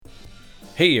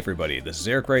Hey everybody, this is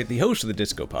Eric Wright, the host of the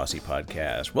Disco Posse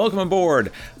podcast. Welcome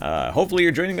aboard. Hopefully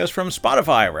you're joining us from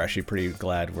Spotify. We're actually pretty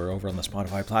glad we're over on the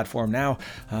Spotify platform now,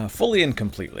 fully and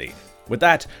completely. With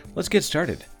that, let's get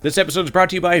started. This episode is brought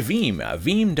to you by Veeam,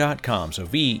 Veeam.com, so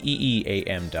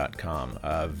Veeam.com.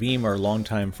 Veeam are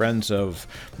longtime friends of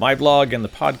my blog and the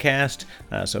podcast,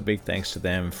 so big thanks to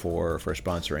them for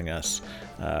sponsoring us.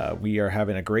 We are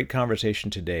having a great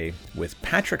conversation today with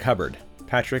Patrick Hubbard.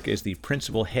 Patrick is the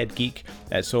principal head geek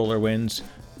at SolarWinds.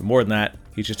 More than that,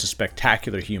 he's just a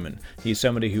spectacular human. He's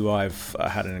somebody who I've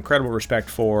had an incredible respect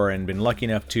for and been lucky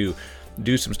enough to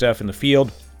do some stuff in the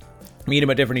field, meet him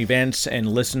at different events and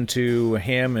listen to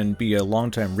him and be a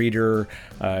longtime reader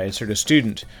and sort of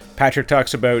student. Patrick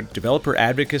talks about developer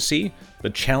advocacy, the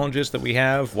challenges that we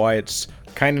have, why it's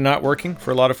kind of not working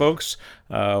for a lot of folks,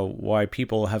 why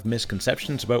people have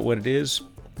misconceptions about what it is.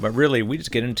 But really, we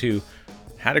just get into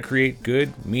how to create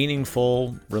good,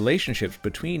 meaningful relationships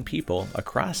between people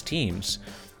across teams.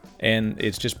 And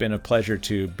it's just been a pleasure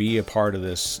to be a part of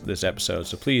this episode.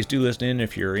 So please do listen in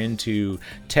if you're into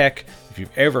tech, if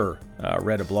you've ever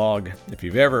read a blog, if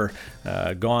you've ever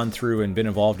gone through and been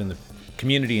involved in the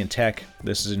community in tech,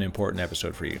 this is an important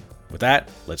episode for you. With that,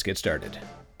 let's get started.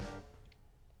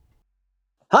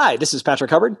 Hi, this is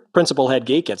Patrick Hubbard, Principal Head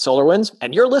Geek at SolarWinds,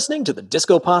 and you're listening to the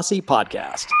Disco Posse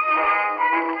podcast.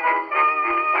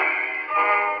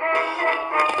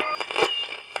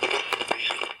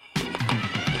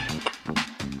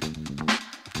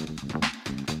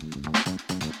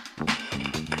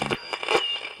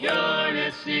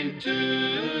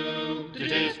 To the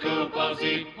Disco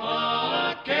Posse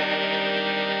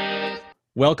podcast.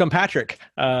 Welcome, Patrick.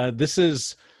 This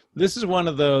is one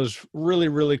of those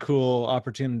really cool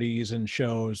opportunities and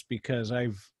shows because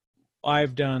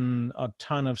I've done a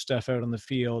ton of stuff out in the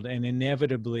field, and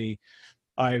inevitably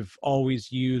I've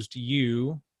always used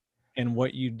you and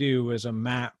what you do as a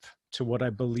map to what I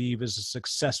believe is a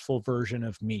successful version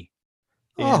of me.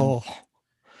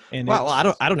 And well, I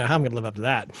don't know how I'm going to live up to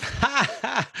that.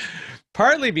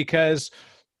 Partly because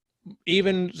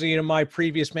even my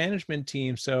previous management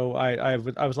team. So I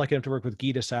was lucky enough to work with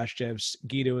Gita Sachdev.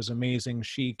 Gita was amazing.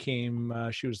 She came.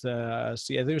 She was I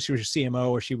think she was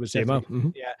CMO, or she was CMO. Mm-hmm.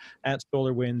 Yeah, at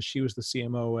SolarWinds. She was the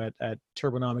CMO at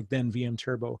Turbonomic, then VM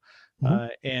Turbo. Mm-hmm.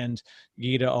 And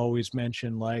Gita always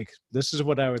mentioned, like, this is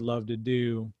what I would love to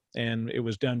do. And it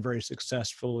was done very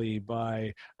successfully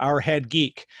by our head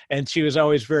geek. And she was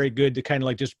always very good to kind of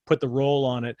like just put the role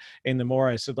on it. And the more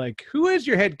I said, like, who is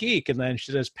your head geek? And then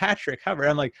she says, Patrick Hubbard.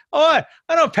 I'm like, oh,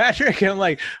 I know Patrick. And I'm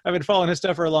like, I've been following his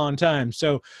stuff for a long time.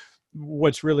 So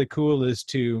what's really cool is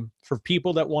for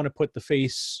people that want to put the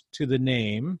face to the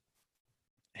name,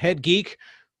 head geek,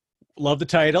 love the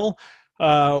title.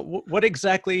 What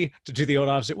exactly, to do the old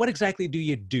opposite, what exactly do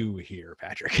you do here,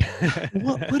 Patrick?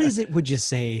 What is it, would you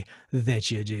say,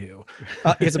 that you do?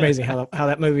 It's amazing how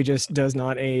that movie just does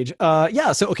not age.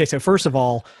 So first of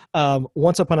all,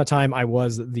 once upon a time, I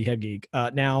was the head geek.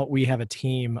 Now we have a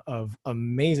team of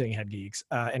amazing head geeks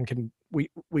and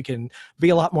we can be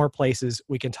a lot more places.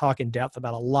 We can talk in depth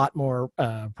about a lot more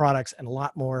products and a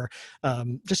lot more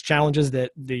just challenges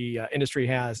that the industry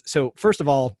has. So first of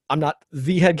all, I'm not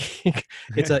the head geek.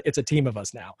 It's a team of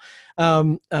us now.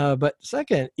 But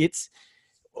second, it's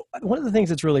one of the things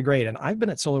that's really great. And I've been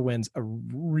at SolarWinds a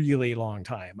really long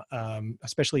time,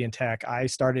 especially in tech. I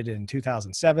started in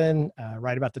 2007,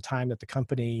 right about the time that the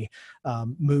company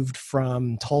moved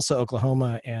from Tulsa,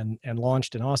 Oklahoma, and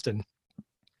launched in Austin.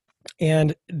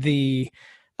 And the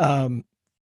sorry, let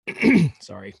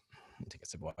me take a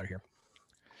sip of water here.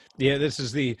 Yeah, this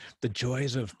is the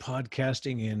joys of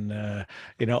podcasting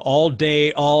in all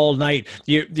day, all night.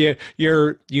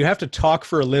 You have to talk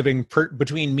for a living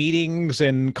between meetings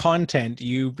and content.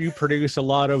 You produce a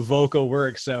lot of vocal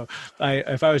work. So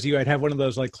if I was you, I'd have one of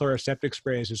those like chloroseptic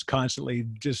sprays just constantly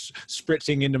just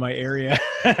spritzing into my area.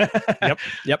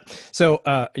 Yep. So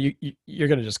you're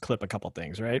gonna just clip a couple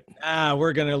things, right?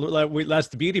 That's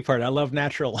the beauty part. I love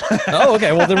natural. Oh,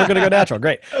 okay. Well, then we're gonna go natural.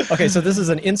 Great. Okay, so this is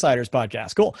an insider's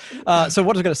podcast. Cool. So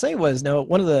what I was going to say was, no,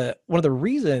 one of the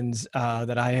reasons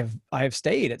that I have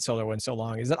stayed at SolarWinds so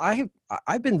long is that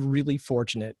I've been really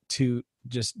fortunate to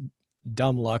just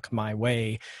dumb luck my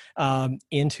way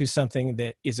into something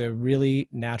that is a really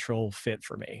natural fit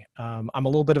for me. I'm a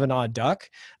little bit of an odd duck.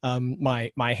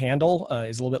 My handle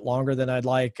is a little bit longer than I'd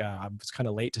like. I was kind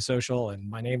of late to social, and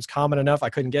my name's common enough. I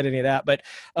couldn't get any of that, but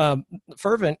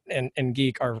fervent and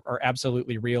geek are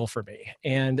absolutely real for me,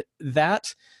 and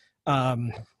that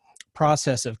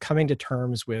process of coming to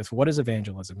terms with what is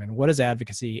evangelism and what is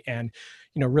advocacy, and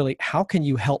really how can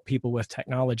you help people with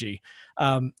technology.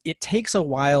 It takes a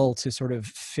while to sort of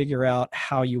figure out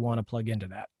how you want to plug into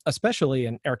that, especially,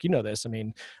 and Eric, this, I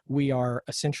mean, we are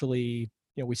essentially,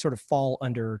 we sort of fall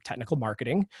under technical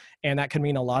marketing, and that can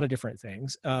mean a lot of different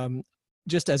things.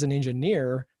 Just as an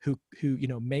engineer who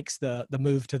makes the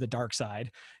move to the dark side,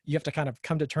 you have to kind of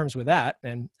come to terms with that.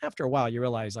 And after a while, you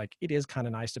realize like it is kind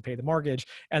of nice to pay the mortgage,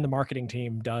 and the marketing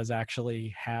team does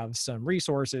actually have some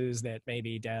resources that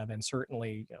maybe dev and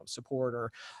certainly support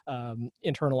or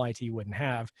internal IT wouldn't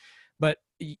have. But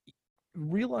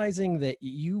realizing that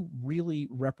you really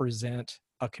represent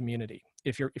a community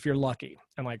if you're lucky.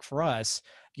 And like for us,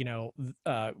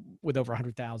 with over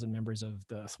 100,000 members of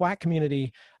the THWAC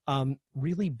community,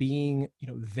 really being,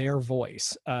 their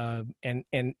voice, and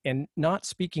not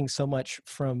speaking so much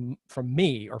from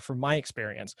me or from my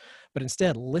experience, but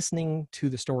instead listening to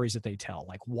the stories that they tell,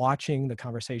 like watching the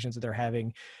conversations that they're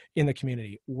having in the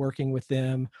community, working with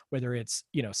them, whether it's,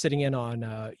 sitting in on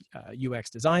UX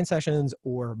design sessions,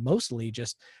 or mostly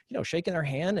just, shaking their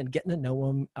hand and getting to know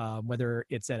them, whether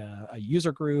it's at a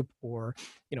user group or,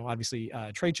 obviously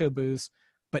trade show booths,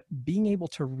 but being able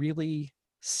to really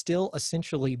still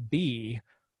essentially be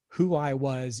who I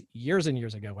was years and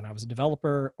years ago when I was a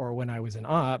developer or when I was in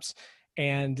ops,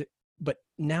 but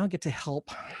now get to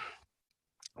help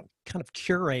kind of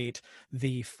curate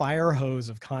the fire hose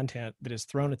of content that is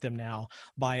thrown at them now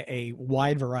by a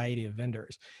wide variety of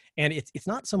vendors. And it's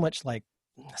not so much like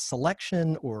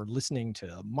selection or listening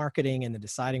to marketing and then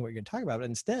deciding what you're going to talk about, but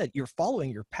instead you're following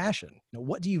your passion.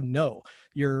 What do you know?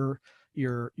 Your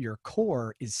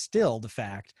core is still the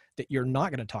fact that you're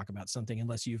not going to talk about something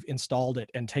unless you've installed it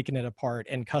and taken it apart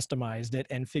and customized it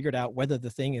and figured out whether the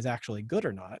thing is actually good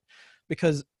or not.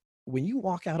 Because when you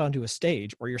walk out onto a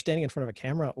stage, or you're standing in front of a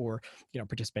camera, or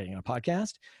participating in a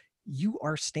podcast, you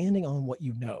are standing on what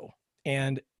you know.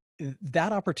 And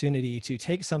that opportunity to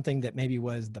take something that maybe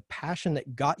was the passion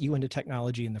that got you into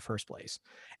technology in the first place,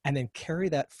 and then carry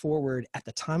that forward at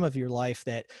the time of your life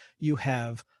that you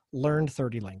have learned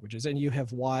 30 languages and you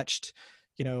have watched,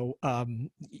 you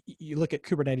look at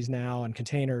Kubernetes now and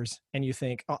containers and you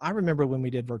think, oh, I remember when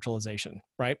we did virtualization,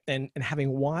 right? And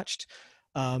having watched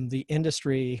the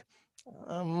industry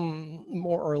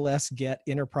more or less get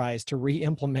enterprise to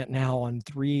re-implement now on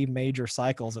 3 major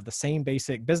cycles of the same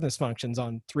basic business functions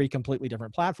on 3 completely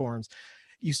different platforms,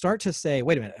 you start to say,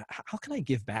 wait a minute, how can I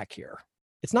give back here?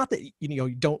 It's not that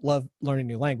you don't love learning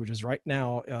new languages. Right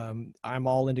now, I'm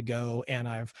all into Go, and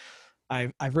I've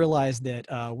realized that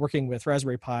working with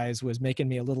Raspberry Pis was making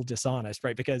me a little dishonest,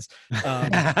 right? Because well,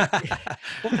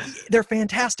 they're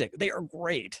fantastic. They are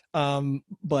great.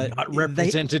 But not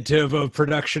representative of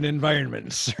production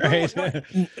environments, right?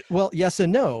 Well, yes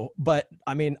and no. But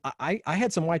I mean, I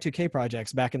had some Y2K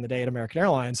projects back in the day at American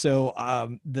Airlines. So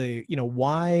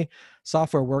why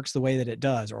software works the way that it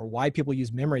does, or why people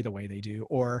use memory the way they do,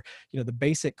 or the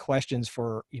basic questions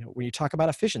for when you talk about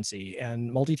efficiency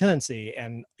and multi-tenancy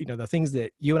and the things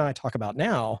that you and I talk about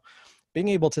now, being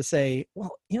able to say,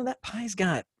 well, that Pi's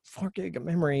got 4 gig of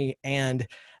memory and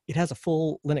it has a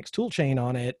full Linux tool chain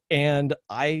on it, and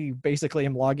I basically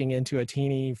am logging into a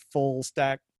teeny full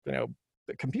stack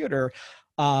computer.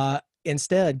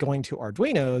 Instead, going to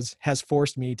Arduinos has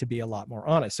forced me to be a lot more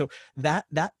honest. So that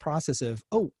process of,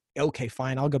 okay,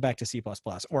 fine, I'll go back to C++,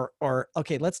 or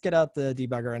okay, let's get out the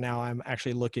debugger, and now I'm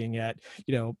actually looking at,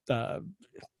 you're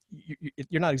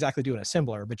not exactly doing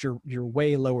assembler, but you're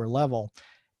way lower level,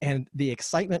 and the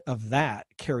excitement of that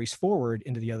carries forward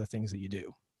into the other things that you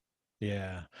do.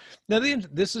 Yeah. Now,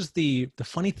 this is the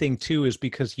funny thing too, is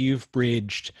because you've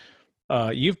bridged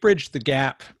the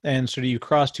gap, and sort of you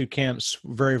cross 2 camps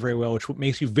very, very well, which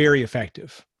makes you very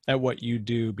effective at what you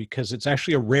do, because it's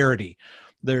actually a rarity.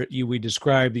 We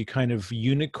describe the kind of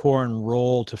unicorn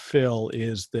role to fill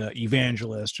is the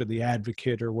evangelist or the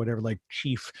advocate or whatever, like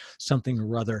chief something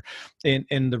or other.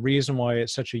 And the reason why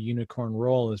it's such a unicorn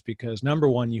role is because, number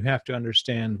one, you have to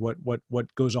understand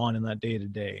what goes on in that day to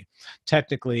day.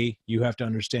 Technically, you have to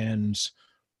understand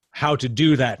how to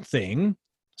do that thing.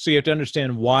 So you have to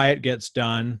understand why it gets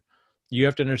done. You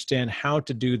have to understand how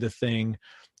to do the thing.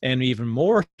 And even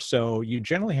more so, you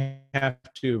generally have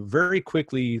to very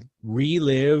quickly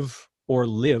relive or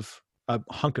live a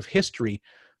hunk of history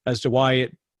as to why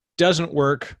it doesn't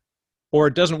work, or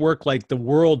it doesn't work like the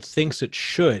world thinks it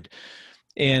should.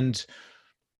 And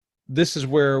this is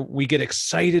where we get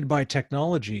excited by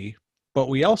technology, but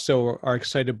we also are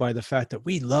excited by the fact that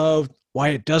we love why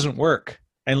it doesn't work,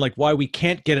 and like why we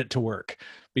can't get it to work.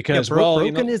 Because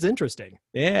broken is interesting.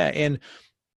 Yeah. And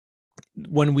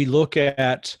when we look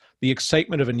at the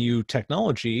excitement of a new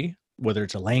technology, whether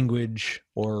it's a language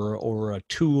or a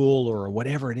tool or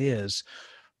whatever it is,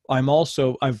 I'm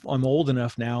old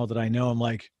enough now that I know I'm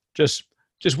like, just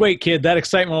wait, kid, that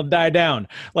excitement will die down.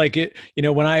 Like it,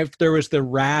 when there was the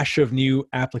rash of new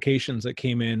applications that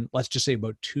came in, let's just say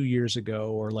about 2 years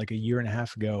ago or like a year and a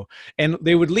half ago, and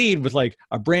they would lead with like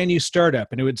a brand new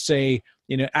startup and it would say,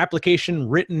 application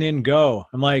written in Go.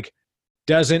 I'm like,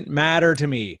 doesn't matter to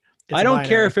me. I don't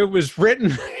care if it was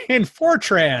written in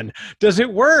Fortran. Does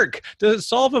it work? Does it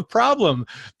solve a problem?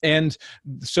 And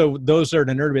so those are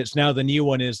the nerd bits. Now the new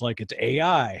one is like, it's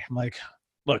AI. I'm like,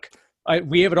 look,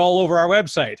 we have it all over our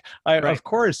website. Right. Of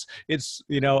course, it's,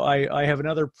 I have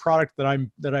another product that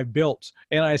I built,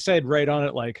 and I said right on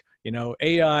it, like,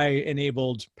 AI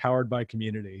enabled, powered by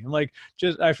community. I'm like,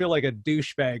 I feel like a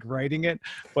douchebag writing it,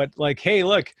 but like, hey,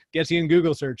 look, gets you in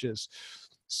Google searches.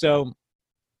 So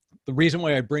the reason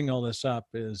why I bring all this up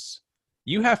is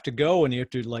you have to go and you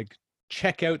have to like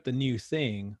check out the new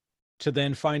thing to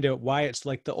then find out why it's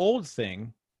like the old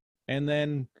thing, and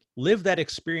then live that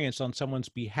experience on someone's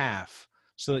behalf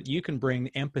so that you can bring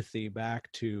empathy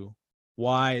back to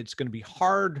why it's going to be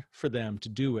hard for them to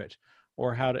do it,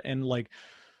 or how to, and like,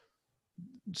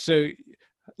 so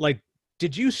like,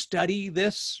 did you study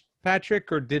this,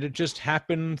 Patrick, or did it just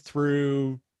happen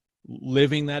through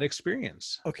living that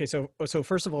experience? Okay, so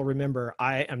first of all, remember,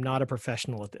 I am not a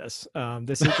professional at this.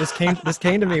 This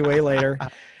came to me way later,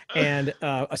 and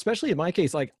especially in my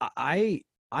case, like I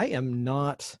am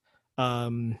not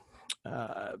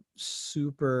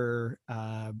super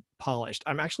polished.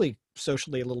 I'm actually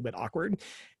socially a little bit awkward,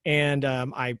 and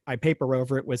I paper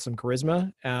over it with some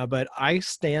charisma, but I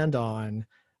stand on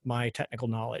my technical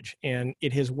knowledge, and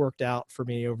it has worked out for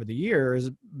me over the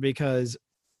years because,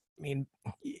 I mean,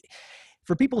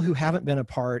 for people who haven't been a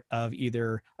part of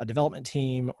either a development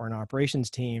team or an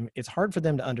operations team, it's hard for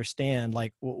them to understand,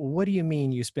 like, what do you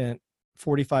mean you spent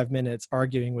 45 minutes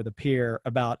arguing with a peer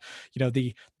about,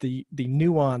 the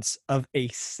nuance of a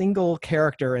single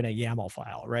character in a YAML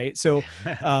file, right? So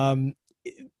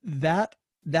that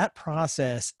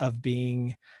process of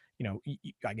being,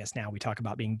 I guess now we talk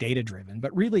about being data driven,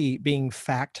 but really being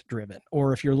fact driven.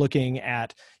 Or if you're looking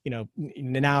at,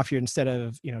 now if you're, instead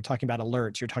of, talking about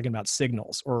alerts, you're talking about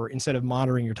signals, or instead of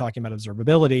monitoring, you're talking about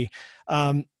observability.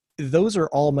 Those are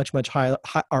all much high,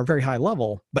 are very high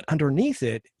level, but underneath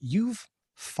it, you've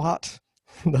fought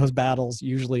those battles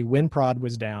usually when prod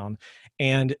was down.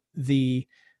 And the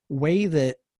way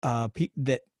that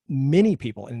that many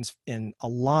people, and a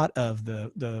lot of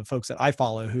the folks that I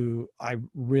follow who I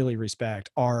really respect,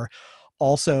 are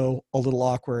also a little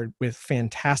awkward with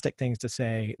fantastic things to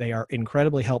say. They are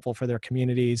incredibly helpful for their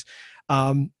communities,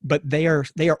 but they are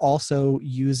also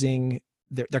using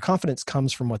their confidence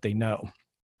comes from what they know.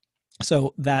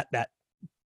 So that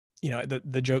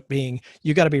the joke being,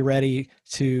 you got to be ready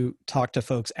to talk to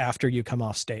folks after you come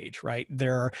off stage, right?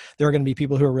 There are going to be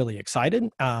people who are really excited.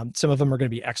 Some of them are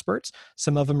going to be experts.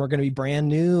 Some of them are going to be brand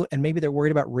new, and maybe they're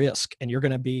worried about risk. And you're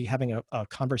going to be having a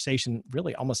conversation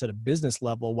really almost at a business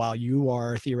level while you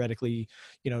are theoretically,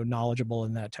 knowledgeable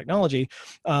in that technology.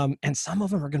 And some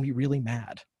of them are going to be really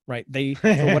mad. Right. They,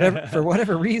 for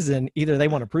whatever reason, either they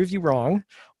want to prove you wrong,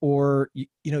 or,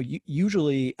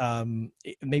 usually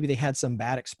maybe they had some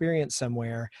bad experience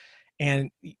somewhere, and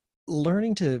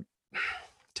learning to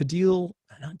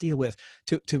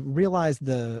realize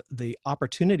the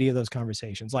opportunity of those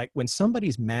conversations. Like when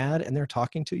somebody's mad and they're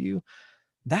talking to you,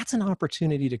 that's an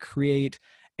opportunity to create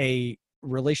a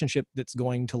relationship that's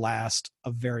going to last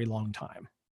a very long time.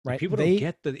 Right. People don't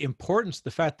get the importance,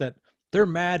 the fact that they're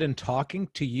mad and talking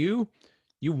to you,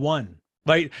 you won.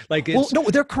 Right? Like, it's, well, no,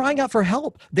 they're crying out for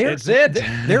help. That's it.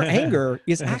 Their anger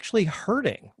is actually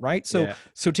hurting, right? So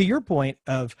to your point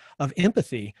of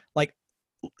empathy, like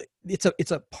it's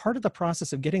a part of the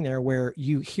process of getting there where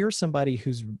you hear somebody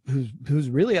who's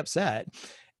really upset,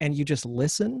 and you just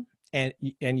listen and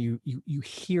you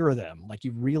hear them. Like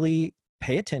you really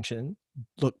pay attention,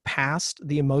 look past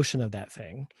the emotion of that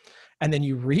thing, and then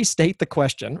you restate the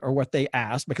question or what they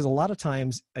asked. Because a lot of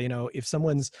times, if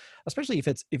someone's, especially if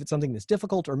it's something that's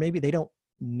difficult, or maybe they don't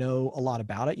know a lot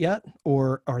about it yet,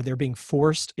 or they're being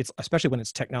forced, it's especially when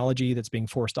it's technology that's being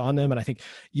forced on them. And I think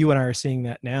you and I are seeing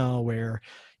that now, where,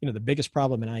 the biggest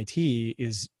problem in IT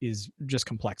is just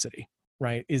complexity,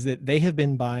 right? Is that they have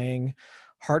been buying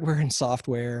hardware and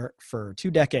software for 2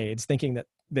 decades, thinking that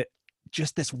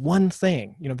just this one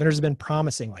thing, vendors have been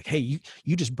promising like, hey,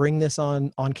 you just bring this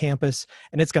on campus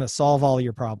and it's going to solve all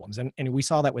your problems. And we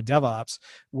saw that with DevOps,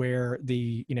 where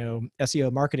the,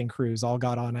 SEO marketing crews all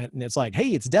got on it, and it's like, hey,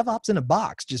 it's DevOps in a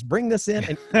box. Just bring this in.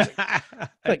 And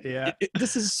like, Yeah.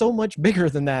 this is so much bigger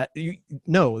than that.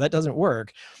 No, that doesn't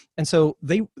work. And so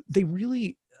they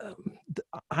really, the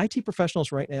IT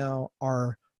professionals right now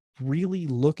are really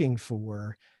looking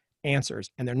for answers,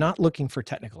 and they're not looking for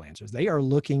technical answers. They are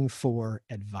looking for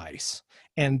advice.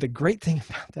 And the great thing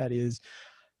about that is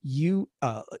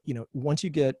once you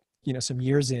get, some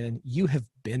years in, you have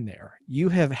been there. You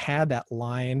have had that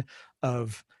line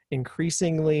of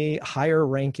increasingly higher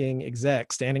ranking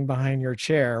execs standing behind your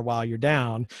chair while you're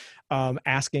down,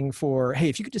 asking for, hey,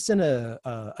 if you could just send an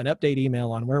update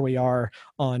email on where we are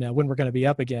on when we're going to be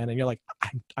up again. And you're like,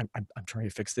 I'm trying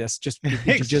to fix this. Just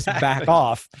just back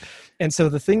off. And so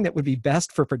the thing that would be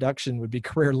best for production would be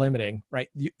career limiting, right?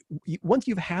 Once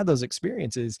you've had those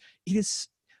experiences, it is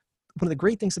one of the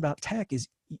great things about tech is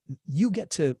you get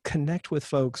to connect with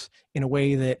folks in a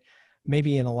way that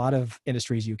maybe in a lot of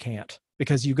industries you can't,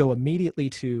 because you go immediately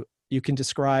to, you can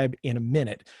describe in a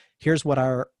minute, here's what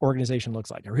our organization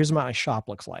looks like, or here's what my shop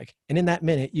looks like. And in that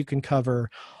minute, you can cover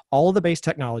all of the base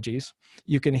technologies.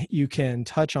 You can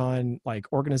touch on like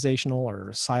organizational or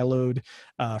siloed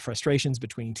frustrations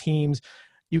between teams.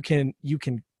 You can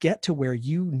get to where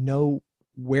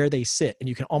where they sit, and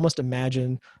you can almost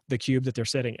imagine the cube that they're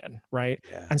sitting in, right?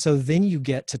 Yeah. And so then you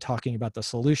get to talking about the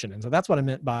solution. And so that's what I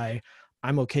meant by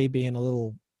I'm okay being a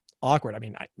little awkward. I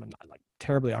mean, I'm not like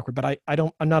terribly awkward, but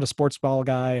I'm not a sports ball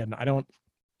guy, and I don't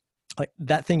like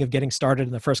that thing of getting started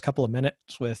in the first couple of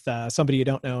minutes with somebody you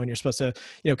don't know, and you're supposed to,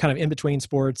 kind of in between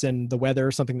sports and the weather,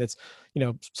 something that's,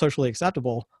 socially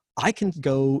acceptable. I can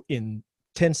go in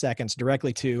 10 seconds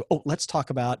directly to, let's talk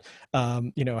about,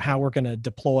 how we're going to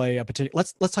deploy a particular,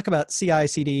 let's talk about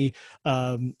CI/CD,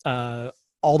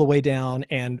 all the way down.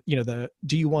 And,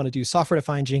 do you want to do software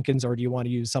defined Jenkins, or do you want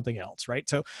to use something else? Right.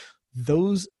 So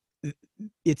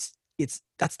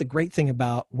that's the great thing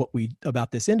about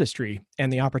about this industry,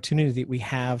 and the opportunity that we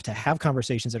have to have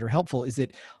conversations that are helpful is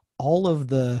that all of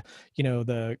the,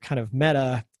 the kind of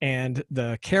meta and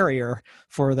the carrier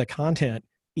for the content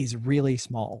is really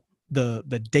small. The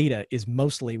data is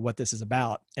mostly what this is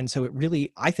about. And so it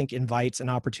really, I think, invites an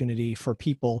opportunity for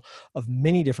people of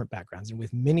many different backgrounds and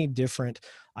with many different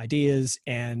ideas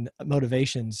and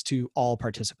motivations to all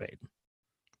participate.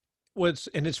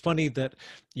 And it's funny that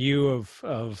you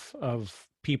of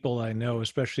people I know,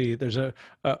 especially there's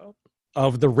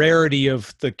of the rarity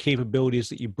of the capabilities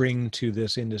that you bring to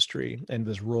this industry and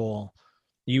this role.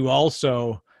 You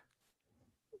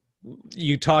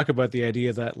talk about the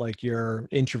idea that like you're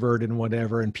introverted and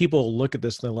whatever, and people look at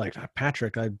this and they're like,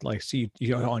 Patrick, I like see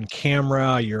you on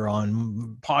camera, you're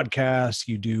on podcasts,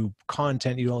 you do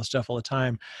content, you do all this stuff all the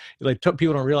time. Like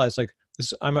people don't realize like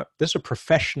this is a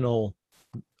professional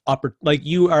like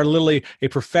you are literally a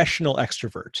professional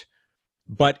extrovert.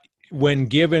 But when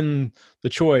given the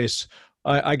choice,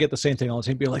 I get the same thing all the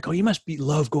time. People are like, oh, you must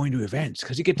love going to events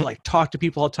because you get to like talk to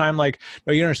people all the time. Like,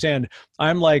 no, you understand.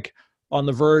 I'm like on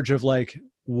the verge of like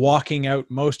walking out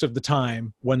most of the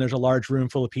time when there's a large room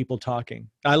full of people talking.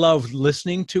 I love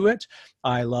listening to it.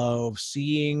 I love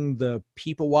seeing the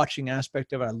people watching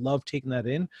aspect of it. I love taking that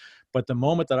in. But the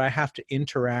moment that I have to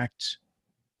interact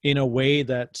in a way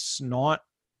that's not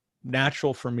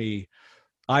natural for me,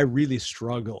 I really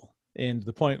struggle. And to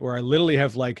the point where I literally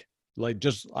have I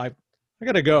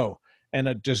gotta go. And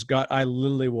I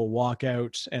literally will walk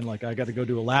out and like, I got to go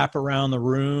do a lap around the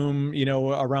room,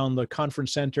 around the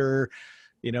conference center.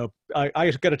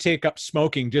 I got to take up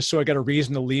smoking just so I got a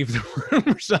reason to leave the room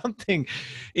or something.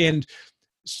 And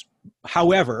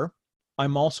however,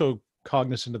 I'm also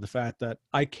cognizant of the fact that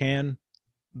I can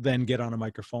then get on a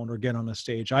microphone or get on a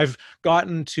stage. I've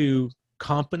gotten to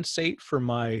compensate for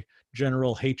my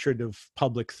general hatred of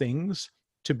public things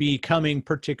to becoming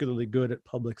particularly good at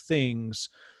public things.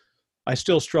 I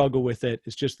still struggle with it.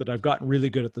 It's just that I've gotten really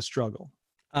good at the struggle.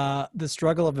 The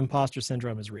struggle of imposter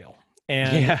syndrome is real.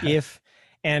 And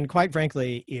and quite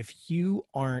frankly, if you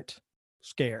aren't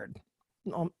scared,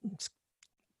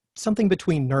 something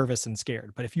between nervous and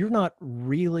scared, but if you're not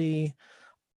really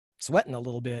sweating a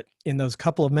little bit in those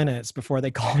couple of minutes before they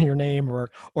call your name,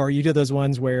 or you do those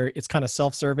ones where it's kind of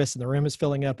self-service and the room is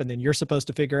filling up and then you're supposed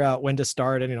to figure out when to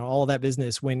start and all of that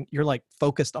business, when you're like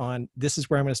focused on this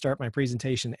is where I'm going to start my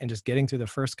presentation and just getting through the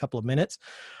first couple of minutes.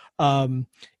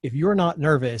 If you're not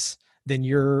nervous, then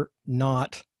you're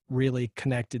not really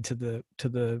connected to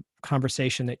the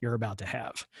conversation that you're about to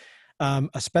have.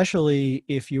 especially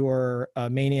if you're a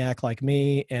maniac like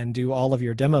me and do all of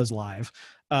your demos live.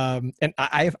 And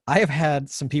I have had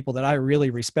some people that I really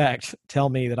respect tell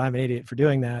me that I'm an idiot for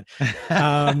doing that.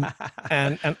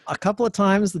 And a couple of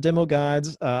times the demo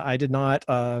guides, I did not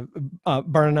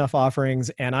burn enough offerings,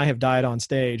 and I have died on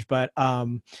stage. But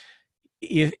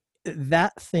if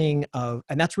that thing of,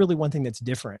 and that's really one thing that's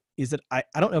different, is that I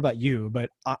don't know about you, but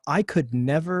I could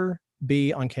never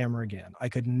be on camera again. I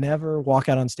could never walk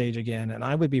out on stage again, and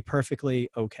I would be perfectly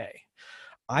okay.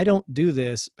 I don't do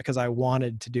this because I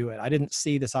wanted to do it. I didn't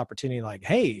see this opportunity like,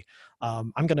 hey,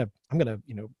 I'm gonna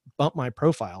bump my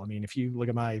profile. I mean, if you look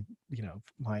at my what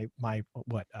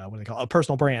do they call it? A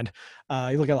personal brand,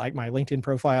 you look at like my LinkedIn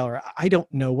profile, or I don't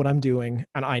know what I'm doing,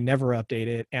 and I never update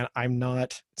it. And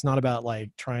it's not about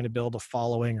like trying to build a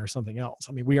following or something else.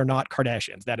 I mean, we are not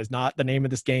Kardashians. That is not the name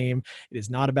of this game. It is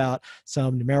not about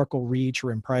some numerical reach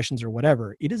or impressions or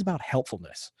whatever. It is about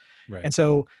helpfulness. Right. And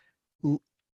so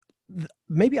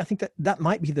maybe I think that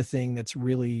might be the thing that's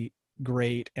really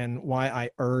great, and why I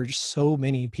urge so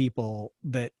many people,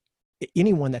 that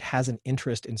anyone that has an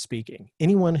interest in speaking,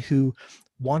 anyone who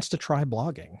wants to try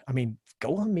blogging, I mean,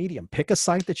 go on Medium, pick a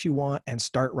site that you want and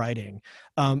start writing,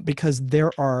 because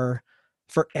there are,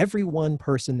 for every one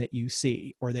person that you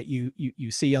see, or that you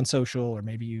see on social, or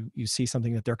maybe you see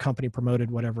something that their company promoted,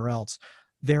 whatever else,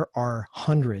 there are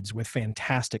hundreds with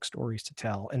fantastic stories to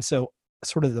tell. And so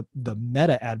sort of the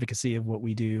meta advocacy of what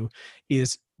we do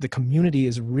is, the community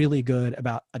is really good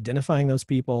about identifying those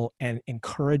people and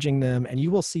encouraging them. And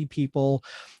you will see people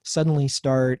suddenly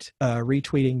start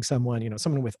retweeting someone,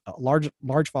 someone with a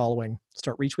large following,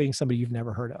 start retweeting somebody you've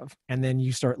never heard of. And then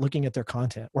you start looking at their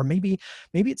content, or maybe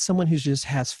it's someone who just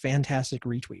has fantastic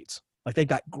retweets. Like, they've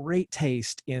got great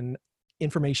taste in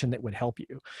information that would help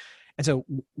you. And so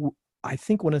I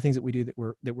think one of the things that we do that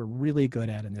we're really good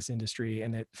at in this industry,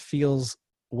 and it feels,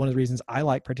 one of the reasons I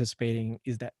like participating,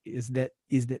 is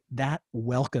that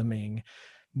welcoming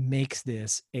makes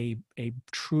this a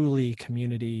truly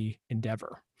community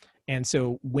endeavor. And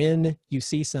so when you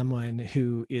see someone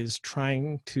who is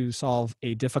trying to solve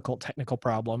a difficult technical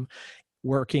problem,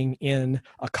 working in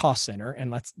a cost center, and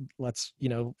let's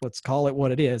call it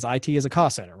what it is. IT is a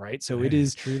cost center, right? So it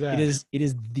is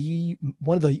the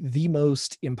one of the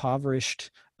most impoverished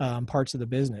parts of the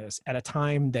business, at a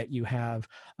time that you have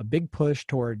a big push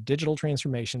toward digital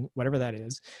transformation, whatever that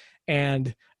is,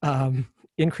 and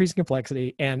increasing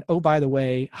complexity. And oh, by the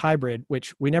way, hybrid,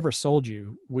 which we never sold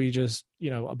you. We just,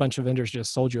 a bunch of vendors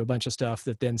just sold you a bunch of stuff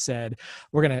that then said,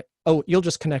 you'll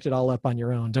just connect it all up on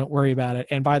your own. Don't worry about it.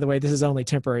 And by the way, this is only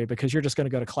temporary, because you're just going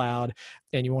to go to cloud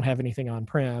and you won't have anything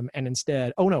on-prem. And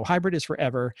instead, oh no, hybrid is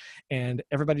forever. And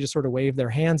everybody just sort of waved their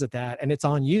hands at that. And it's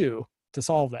on you to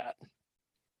solve that.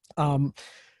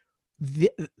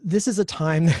 This is a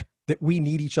time that we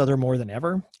need each other more than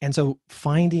ever. And so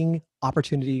finding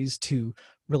opportunities to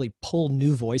really pull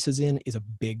new voices in is a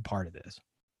big part of this.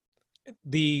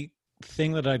 The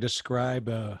thing that I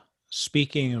describe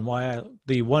speaking, and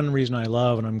the one reason I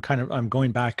love, and I'm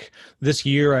going back this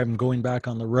year, I'm going back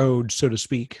on the road, so to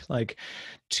speak, like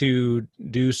to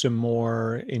do some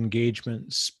more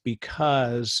engagements,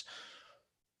 because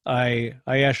I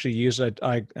actually use it,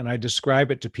 and I describe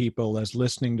it to people as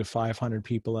listening to 500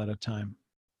 people at a time.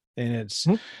 And it's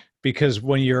because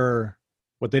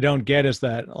what they don't get is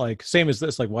that, like, same as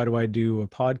this, like, why do I do a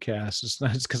podcast? It's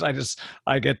not because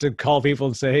I get to call people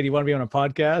and say, hey, do you want to be on a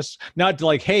podcast? Not to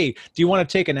like, hey, do you want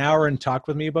to take an hour and talk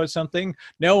with me about something?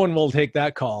 No one will take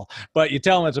that call. But you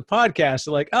tell them it's a podcast,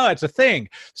 they're like, oh, it's a thing.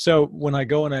 So when I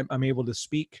go and I'm able to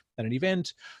speak at an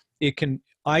event,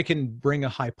 I can bring a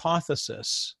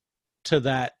hypothesis to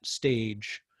that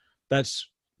stage that's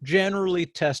generally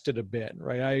tested a bit,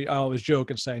 right? I always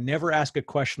joke and say, never ask a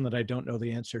question that I don't know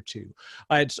the answer to.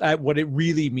 What it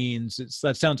really means,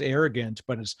 that sounds arrogant,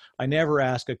 but I never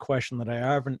ask a question that I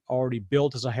haven't already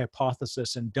built as a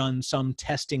hypothesis and done some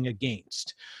testing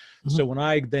against. Mm-hmm. So when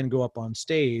I then go up on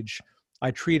stage, I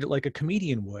treat it like a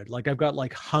comedian would. Like, I've got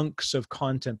like hunks of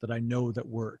content that I know that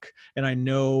work, and I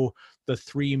know the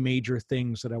 3 major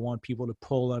things that I want people to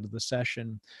pull out of the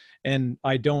session. And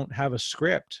I don't have a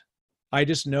script. I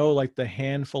just know like the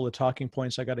handful of talking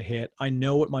points I got to hit. I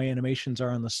know what my animations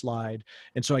are on the slide.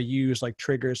 And so I use like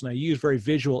triggers, and I use very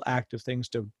visual, active things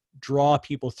to draw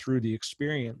people through the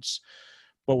experience.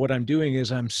 But what I'm doing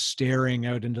is I'm staring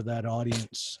out into that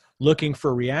audience, looking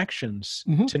for reactions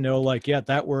to know, like, yeah,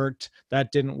 that worked,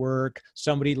 that didn't work,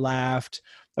 somebody laughed.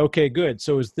 Okay, good.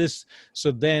 So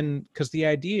then, because the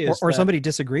idea is, or somebody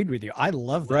disagreed with you. I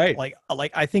love that. Right.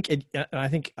 Like I think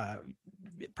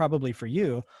probably for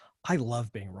you, I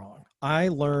love being wrong. I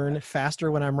learn faster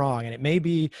when I'm wrong, and it may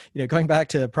be, going back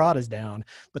to Prada's down,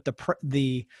 but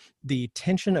the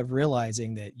tension of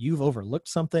realizing that you've overlooked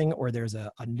something, or there's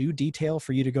a new detail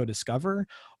for you to go discover,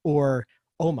 or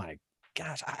oh my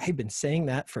gosh, I've been saying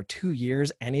that for 2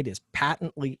 years and it is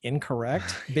patently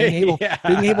incorrect. Yeah.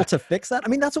 Being able to fix that. I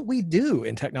mean, that's what we do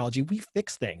in technology. We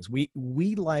fix things. We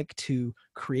like to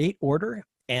create order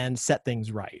and set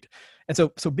things right. And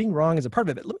so being wrong is a part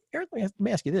of it. But Eric, let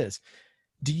me ask you this.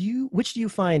 Which do you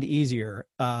find easier,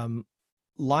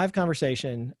 live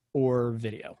conversation or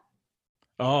video?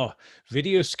 Oh,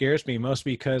 video scares me most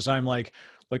because I'm like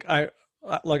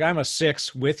I'm a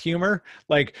 6 with humor.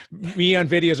 Like, me on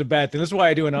video is a bad thing. This is why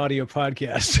I do an audio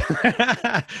podcast.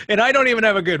 And I don't even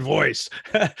have a good voice.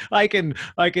 I can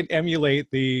emulate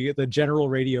the general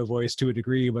radio voice to a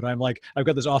degree, but I'm like, I've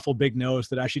got this awful big nose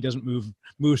that actually doesn't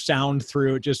move sound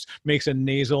through. It just makes a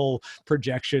nasal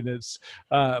projection. It's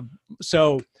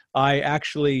so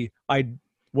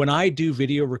when I do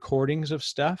video recordings of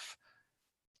stuff,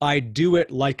 I do it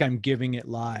like I'm giving it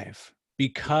live.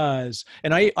 Because,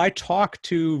 and I talk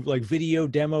to like video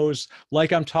demos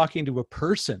like I'm talking to a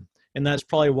person. And that's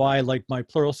probably why like my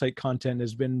Pluralsight content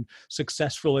has been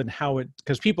successful in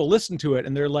because people listen to it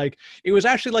and they're like, it was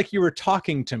actually like you were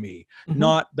talking to me,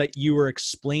 not that you were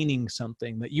explaining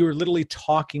something, that you were literally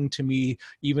talking to me,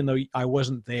 even though I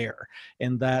wasn't there.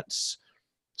 And that's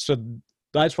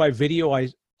why video,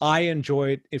 I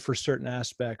enjoy it for certain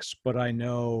aspects, but I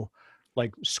know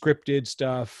like scripted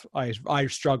stuff I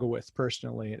struggle with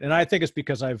personally. And I think it's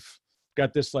because I've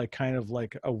got this like kind of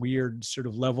like a weird sort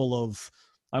of level of,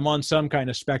 I'm on some kind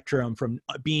of spectrum from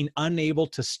being unable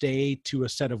to stay to a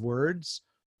set of words.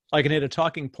 I can hit a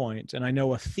talking point and I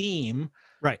know a theme,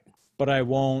 right, but I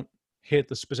won't hit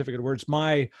the specific words.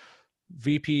 My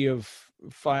VP of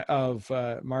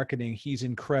marketing, he's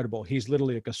incredible. He's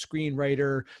literally like a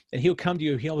screenwriter, and he'll come to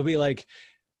you, he'll be like,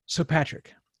 so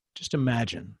Patrick, just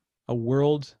imagine a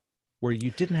world where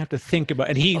you didn't have to think about,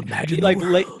 and he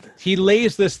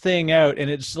lays this thing out, and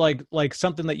it's like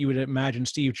something that you would imagine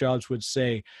Steve Jobs would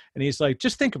say. And he's like,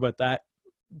 just think about that.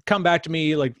 Come back to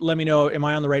me. Like, let me know, am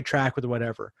I on the right track with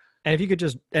whatever? And if you could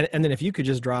just, and then if you could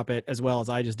just drop it as well as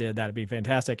I just did, that'd be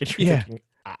fantastic. And you're thinking,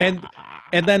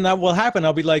 and then that will happen.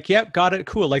 I'll be like, yep, got it.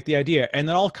 Cool. Like the idea. And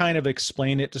then I'll kind of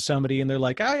explain it to somebody and they're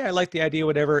like, oh yeah, I like the idea,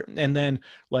 whatever. And then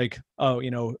like,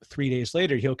 3 days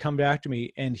later, he'll come back to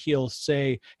me and he'll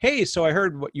say, hey, so I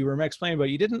heard what you were explaining, but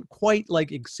you didn't quite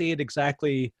like say it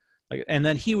exactly. Like, and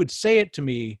then he would say it to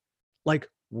me like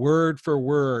word for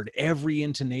word, every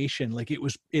intonation, like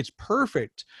it's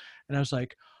perfect. And I was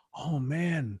like, oh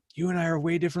man, you and I are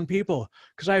way different people,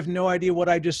 because I have no idea what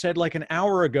I just said like an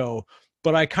hour ago,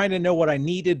 but I kind of know what I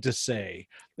needed to say.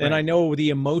 And I know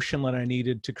the emotion that I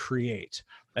needed to create.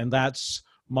 And that's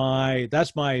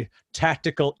my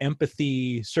tactical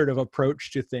empathy sort of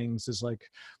approach to things, is like,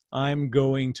 I'm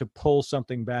going to pull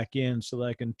something back in so that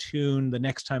I can tune the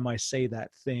next time I say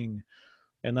that thing.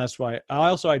 And that's why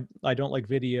I don't like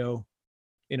video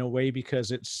in a way,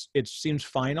 because it seems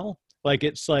final. Like,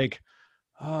 it's like,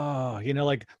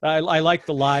 like I like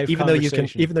the live even though you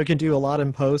can do a lot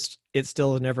in post, it's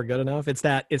still never good enough. It's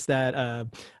that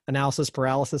analysis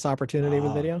paralysis opportunity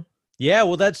with video. Yeah,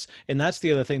 well, that's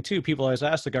the other thing too. People always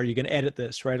ask, like, are you going to edit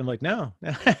this? Right? I'm like, no,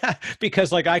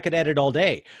 because like I could edit all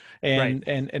day, and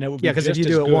it would be because if you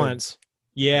do it once,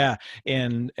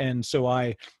 and so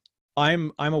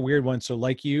I'm a weird one. So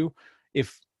like you,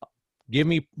 if give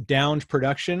me downed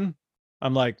production,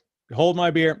 I'm like, hold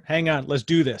my beer, hang on, let's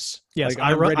do this. Yes,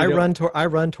 like, I run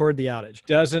toward the outage.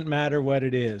 Doesn't matter what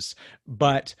it is,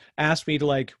 but ask me to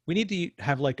like, we need to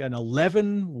have like an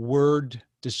 11-word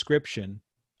description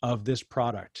of this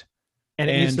product. And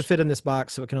it needs to fit in this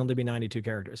box, so it can only be 92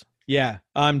 characters. Yeah,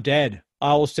 I'm dead.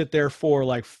 I will sit there for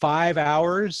like 5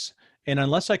 hours, and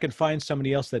unless I can find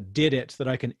somebody else that did it that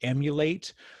I can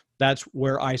emulate, that's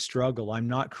where I struggle. I'm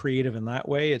not creative in that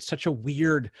way. It's a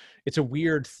weird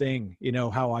thing,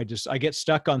 how I get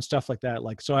stuck on stuff like that.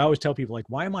 Like, so I always tell people, like,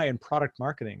 why am I in product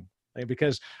marketing? Like,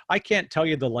 because I can't tell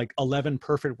you the like 11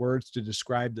 perfect words to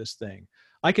describe this thing.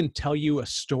 I can tell you a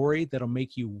story that'll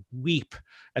make you weep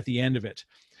at the end of it.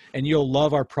 And you'll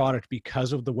love our product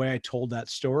because of the way I told that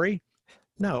story.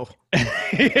 No.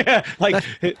 Yeah, like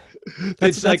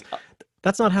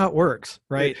that's not how it works,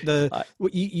 right? I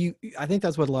think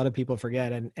that's what a lot of people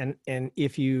forget. And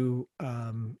if you,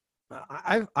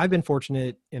 I've been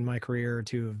fortunate in my career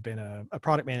to have been a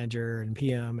product manager and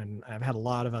PM, and I've had a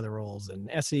lot of other roles in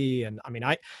SE. And I mean,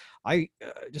 I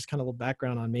just kind of a little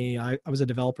background on me. I was a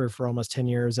developer for almost 10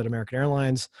 years at American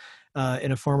Airlines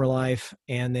in a former life,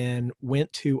 and then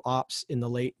went to ops in the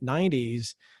late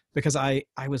 90s because I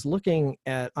was looking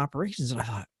at operations and I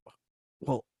thought,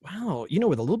 well, wow,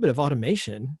 with a little bit of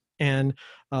automation and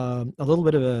a little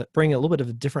bit of bring a little bit of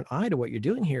a different eye to what you're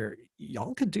doing here,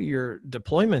 y'all could do your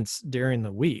deployments during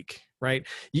the week, right?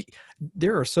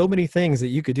 There are so many things that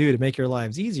you could do to make your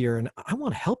lives easier, and I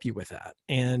want to help you with that.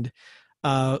 And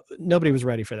nobody was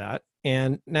ready for that.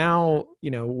 And now,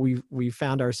 we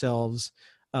found ourselves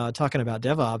talking about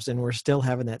DevOps, and we're still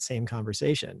having that same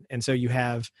conversation. And so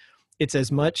it's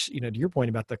as much, to your point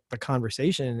about the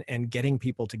conversation and getting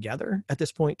people together at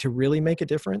this point to really make a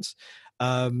difference.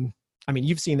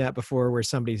 You've seen that before where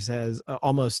somebody says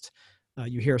almost,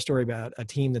 you hear a story about a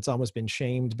team that's almost been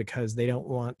shamed because they don't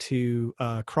want to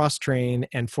cross-train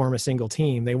and form a single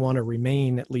team. They want to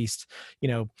remain at least,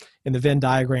 in the Venn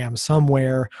diagram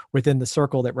somewhere within the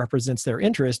circle that represents their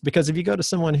interest. Because if you go to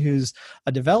someone who's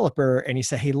a developer and you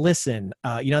say, hey, listen,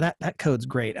 that code's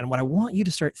great. And what I want you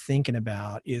to start thinking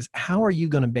about is how are you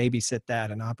going to babysit that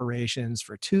in operations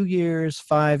for 2 years,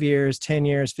 5 years, 10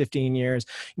 years, 15 years?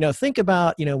 Think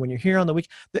about, when you're here on the week,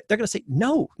 they're going to say,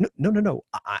 no.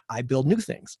 I build new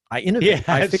things. I innovate.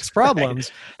 I fix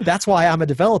problems. Right. That's why I'm a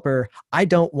developer. I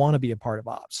don't want to be a part of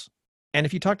ops. And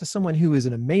if you talk to someone who is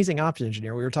an amazing ops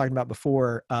engineer, we were talking about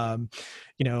before,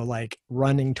 like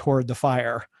running toward the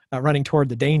fire, running toward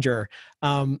the danger,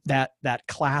 that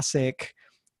classic,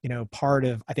 part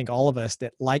of, I think, all of us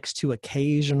that likes to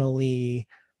occasionally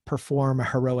perform a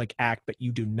heroic act, but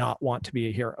you do not want to be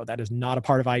a hero. That is not a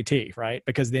part of IT, right?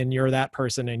 Because then you're that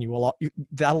person and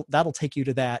that'll take you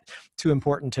to that too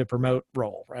important to promote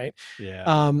role, right?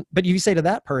 Yeah. But you say to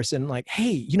that person like,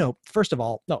 hey, first of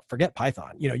all, no, forget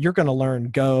Python. You're going to learn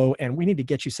Go, and we need to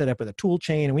get you set up with a tool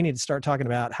chain, and we need to start talking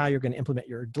about how you're going to implement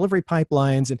your delivery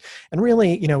pipelines, and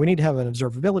really, we need to have an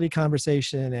observability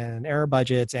conversation and error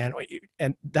budgets, and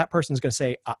that person's going to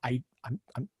say,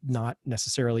 I'm not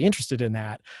necessarily interested in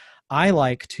that. I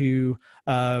like to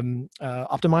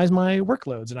optimize my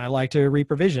workloads, and I like to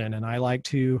reprovision, and I like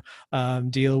to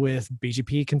deal with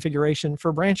BGP configuration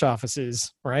for branch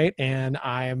offices, right? And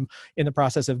I'm in the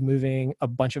process of moving a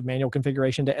bunch of manual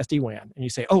configuration to SD-WAN. And you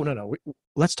say, oh, no,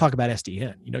 let's talk about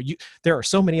SDN. There are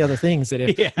so many other things that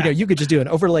if you could just do an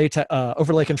overlay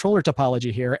controller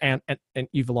topology here, and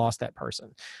you've lost that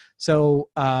person. So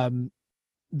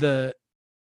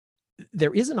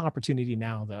there is an opportunity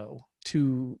now, though,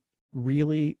 to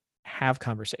really have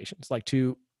conversations, like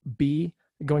to be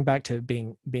going back to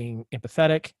being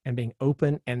empathetic and being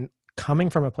open and coming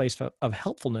from a place of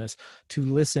helpfulness to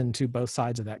listen to both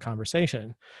sides of that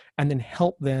conversation, and then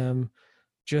help them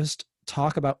just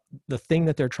talk about the thing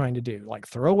that they're trying to do. Like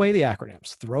throw away the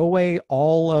acronyms, throw away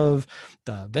all of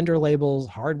the vendor labels,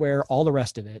 hardware, all the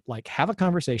rest of it. Like have a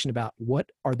conversation about what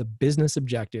are the business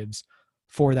objectives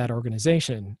for that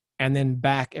organization, and then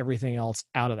back everything else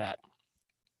out of that.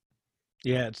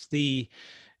 Yeah,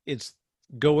 it's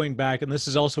going back, and this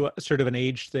is also a sort of an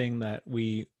age thing that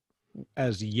we,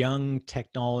 as young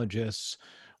technologists,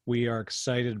 we are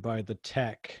excited by the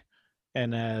tech,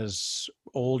 and as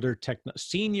older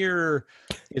senior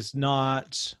is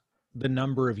not the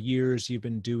number of years you've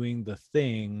been doing the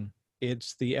thing.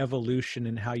 It's the evolution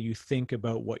in how you think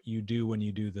about what you do when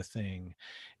you do the thing.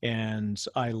 And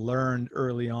I learned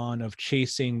early on of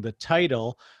chasing the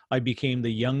title. I became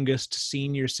the youngest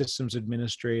senior systems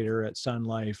administrator at Sun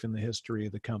Life in the history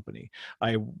of the company.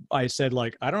 I said,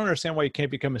 like, I don't understand why you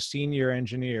can't become a senior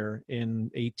engineer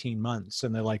in 18 months.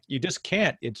 And they're like, you just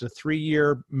can't. It's a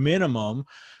 3-year minimum.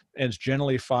 And it's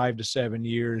generally 5 to 7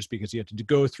 years because you have to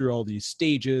go through all these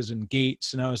stages and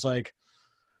gates. And I was like,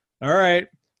 all right.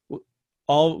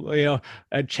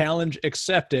 A challenge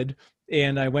accepted,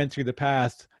 and I went through the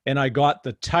path, and I got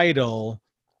the title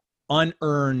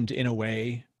unearned in a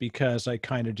way, because I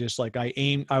kind of just like I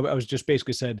was just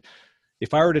basically said,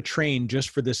 if I were to train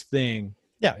just for this thing,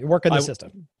 you work in the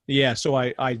system. Yeah, so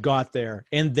I got there,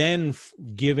 and then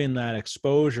given that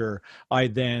exposure, I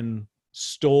then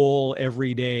stole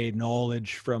everyday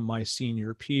knowledge from my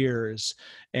senior peers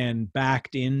and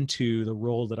backed into the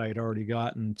role that I had already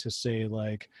gotten to say,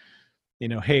 like,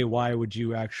 hey, why would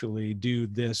you actually do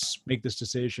this, make this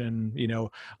decision?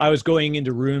 I was going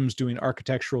into rooms doing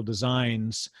architectural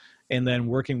designs and then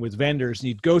working with vendors, and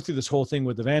you'd go through this whole thing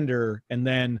with the vendor, and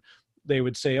then they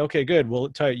would say, okay, good. Well,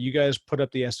 tell you guys put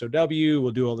up the SOW. We'll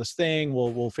do all this thing.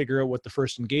 We'll figure out what the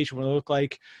first engagement will look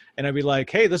like. And I'd be like,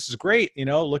 hey, this is great.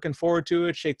 Looking forward to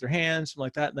it. Shake their hands, something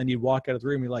like that. And then you'd walk out of the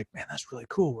room. And you're like, man, that's really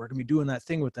cool. We're going to be doing that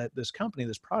thing with this company,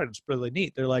 this product. It's really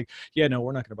neat. They're like, yeah, no,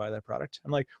 we're not going to buy that product.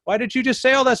 I'm like, why did you just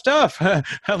say all that stuff?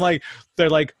 They're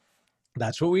like,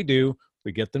 that's what we do.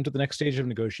 We get them to the next stage of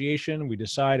negotiation. We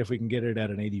decide if we can get it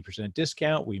at an 80%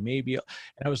 discount. We may be,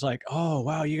 and I was like, oh,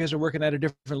 wow, you guys are working at a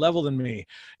different level than me.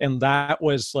 And that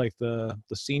was like the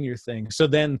senior thing. So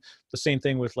then the same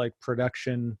thing with like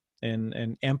production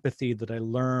and empathy that I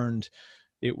learned.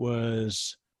 It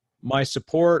was my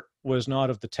support was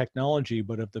not of the technology,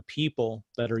 but of the people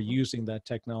that are using that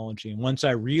technology. And once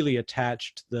I really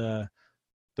attached the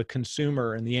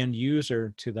consumer and the end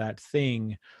user to that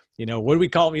thing, you know, what do we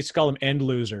call them? We used to call them end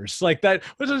losers. Like that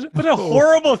was what a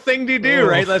horrible thing to do,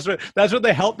 right? That's what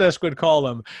the help desk would call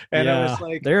them. And I was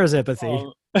like, there's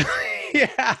empathy.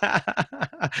 Yeah.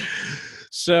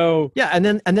 So yeah, and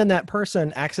then that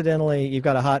person accidentally, you've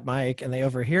got a hot mic and they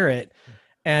overhear it.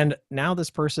 And now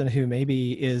this person who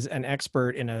maybe is an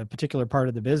expert in a particular part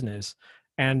of the business,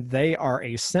 and they are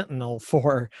a sentinel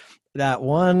for that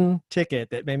one ticket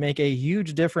that may make a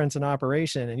huge difference in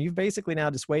operation. And you've basically now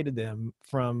dissuaded them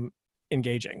from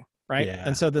engaging, right? Yeah.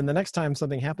 And so then the next time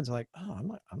something happens, like, oh, I'm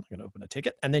not going to open a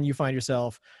ticket. And then you find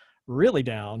yourself really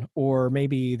down, or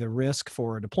maybe the risk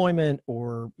for deployment,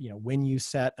 or, you know, when you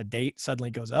set a date suddenly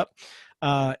goes up.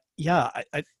 That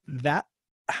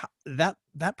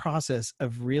process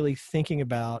of really thinking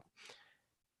about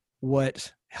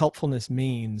what helpfulness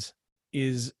means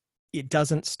is, it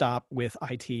doesn't stop with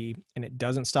IT, and it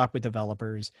doesn't stop with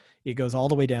developers. It goes all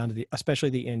the way down to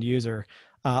especially the end user.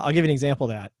 I'll give you an example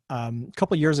of that. A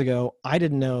couple of years ago, I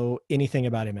didn't know anything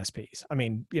about MSPs. I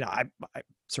mean, you know, I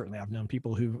certainly I've known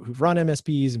people who've run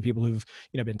MSPs and people who've,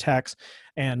 you know, been techs,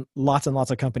 and lots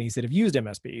of companies that have used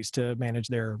MSPs to manage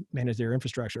their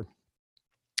infrastructure.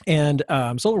 And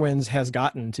SolarWinds has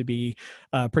gotten to be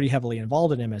pretty heavily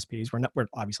involved in MSPs. We're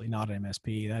obviously not an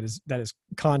MSP. That is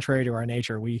contrary to our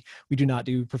nature. We do not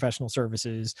do professional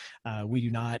services. We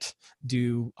do not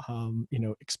do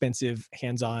expensive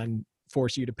hands-on,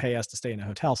 force you to pay us to stay in a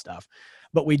hotel stuff.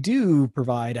 But we do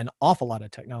provide an awful lot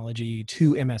of technology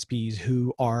to MSPs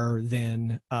who are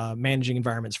then managing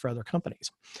environments for other companies.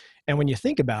 And when you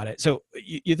think about it, so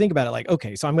you think about it like,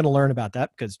 okay, so I'm going to learn about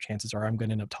that because chances are I'm going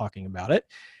to end up talking about it.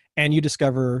 And you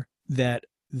discover that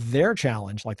their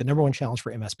challenge, like the number one challenge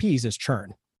for MSPs, is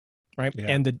churn, right? Yeah.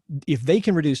 And if they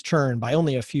can reduce churn by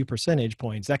only a few percentage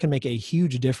points, that can make a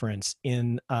huge difference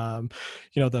in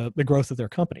the growth of their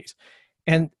companies.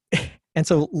 And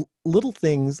so little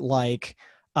things like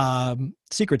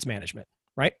secrets management,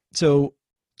 right? So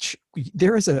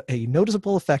there is a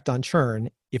noticeable effect on churn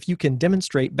if you can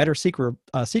demonstrate better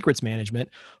secrets management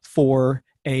for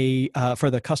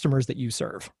the customers that you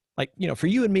serve. Like, you know, for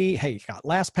you and me, hey, you got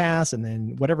LastPass, and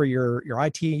then whatever your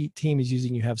IT team is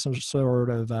using, you have some sort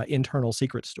of internal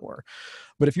secret store.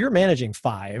 But if you're managing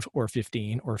 5 or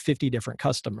 15 or 50 different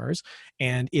customers,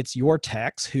 and it's your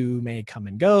techs who may come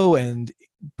and go, and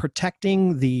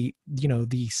protecting the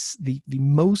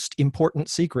most important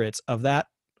secrets of that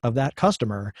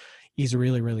customer is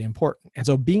really, really important. And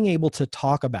so being able to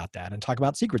talk about that, and talk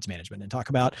about secrets management, and talk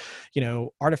about, you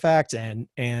know, artifacts and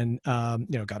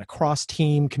got a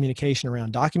cross-team communication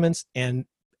around documents, and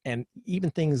even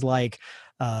things like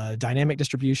dynamic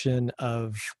distribution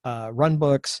of run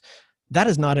books, that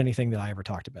is not anything that I ever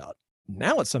talked about.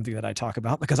 Now it's something that I talk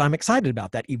about because I'm excited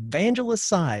about that evangelist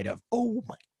side of, oh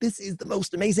my, this is the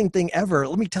most amazing thing ever.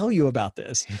 Let me tell you about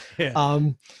this. Yeah.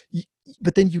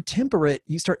 But then you temper it.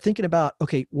 You start thinking about,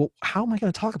 okay, well, how am I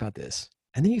going to talk about this?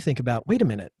 And then you think about, wait a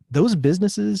minute, those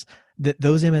businesses that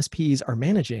those MSPs are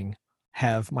managing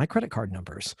have my credit card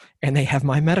numbers, and they have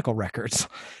my medical records,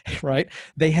 right?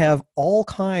 They have all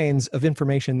kinds of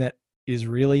information that is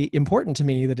really important to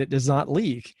me that it does not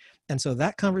leak. And so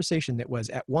that conversation that was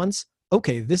at once,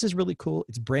 okay, this is really cool,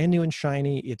 it's brand new and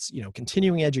shiny, it's, you know,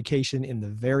 continuing education in the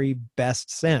very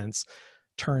best sense,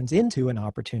 turns into an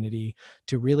opportunity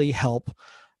to really help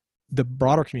the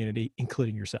broader community,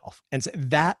 including yourself. And so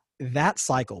that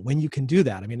cycle, when you can do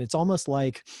that, I mean, it's almost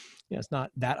like, you know, it's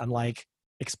not that unlike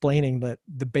explaining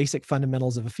the basic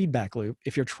fundamentals of a feedback loop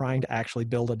if you're trying to actually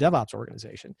build a DevOps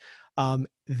organization.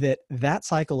 That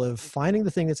cycle of finding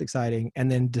the thing that's exciting,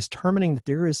 and then determining that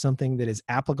there is something that is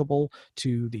applicable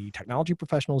to the technology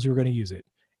professionals who are going to use it,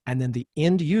 and then the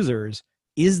end users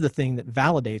is the thing that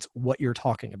validates what you're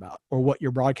talking about, or what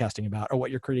you're broadcasting about, or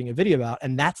what you're creating a video about.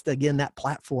 And that's, again, that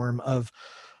platform of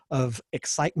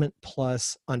excitement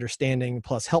plus understanding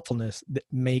plus helpfulness that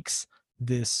makes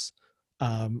this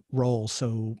role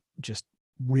so just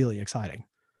really exciting.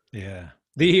 Yeah.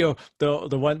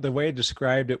 The way I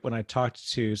described it when I talked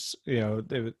to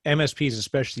the MSPs,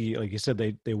 especially, like you said,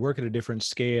 they work at a different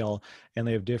scale, and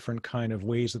they have different kind of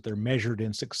ways that they're measured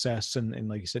in success, and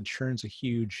like you said, churn's a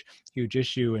huge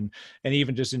issue, and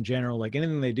even just in general, like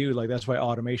anything they do, like that's why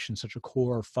automation is such a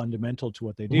core fundamental to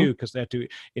what they do, because they have to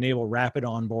enable rapid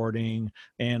onboarding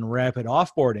and rapid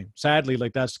offboarding. Sadly,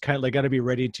 like that's kind of, they got to be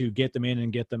ready to get them in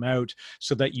and get them out,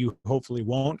 so that you hopefully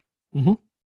won't.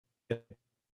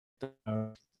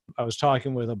 I was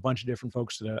talking with a bunch of different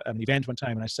folks at an event one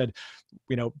time, and I said,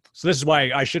 so this is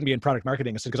why I shouldn't be in product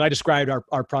marketing. I said, because I described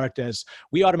our product as,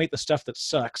 we automate the stuff that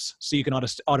sucks so you can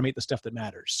automate the stuff that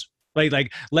matters.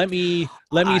 Like let me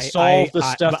solve the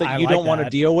stuff that you don't want to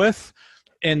deal with,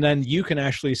 and then you can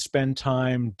actually spend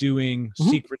time doing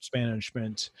secrets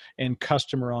management and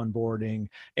customer onboarding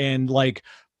and like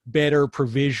better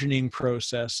provisioning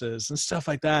processes and stuff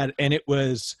like that. And it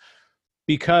was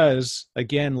because,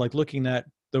 again, like looking at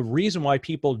the reason why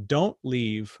people don't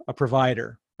leave a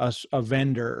provider, a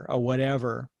vendor, or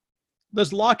whatever,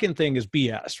 this lock-in thing is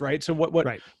BS, right? So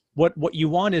what you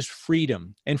want is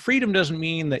freedom, and freedom doesn't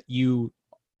mean that you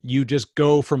just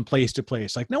go from place to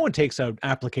place. Like, no one takes an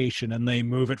application and they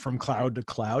move it from cloud to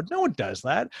cloud. No one does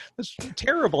that. That's a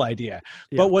terrible idea.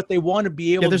 Yeah. But what they want to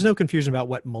be able there's no confusion about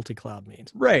what multi-cloud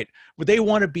means. Right. But they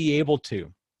want to be able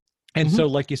to. And so,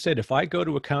 like you said, if I go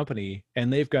to a company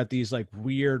and they've got these like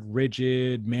weird,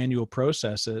 rigid manual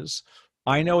processes,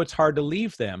 I know it's hard to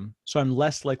leave them. So I'm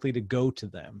less likely to go to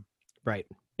them. Right.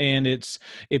 And it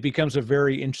becomes a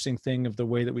very interesting thing of the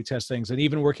way that we test things, and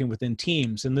even working within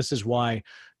teams. And this is why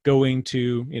going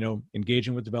to,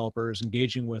 engaging with developers,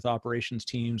 engaging with operations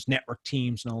teams, network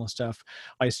teams, and all this stuff,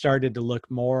 I started to look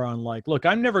more on like, look,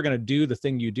 I'm never going to do the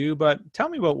thing you do, but tell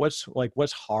me about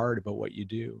what's hard about what you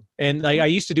do. And I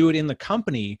used to do it in the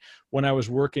company when I was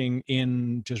working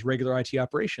in just regular IT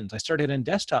operations. I started in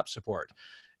desktop support,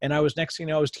 and I was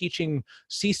I was teaching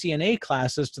CCNA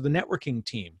classes to the networking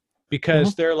team,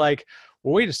 because they're like,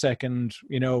 well, wait a second,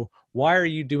 why are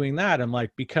you doing that? I'm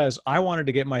like, because I wanted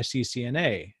to get my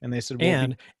CCNA. And they said, well,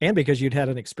 and because you'd had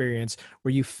an experience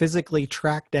where you physically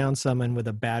tracked down someone with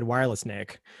a bad wireless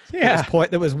nick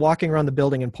that was walking around the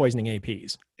building and poisoning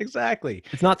APs. Exactly.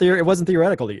 It wasn't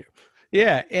theoretical to you.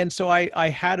 Yeah. And so I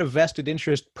had a vested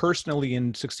interest personally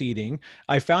in succeeding.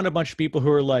 I found a bunch of people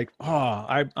who are like,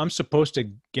 I'm supposed to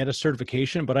get a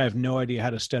certification, but I have no idea how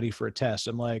to study for a test.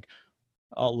 I'm like,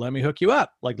 let me hook you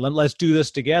up. Like, let's do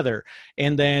this together.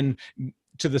 And then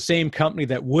to the same company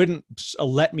that wouldn't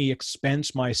let me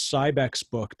expense my Cybex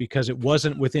book because it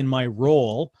wasn't within my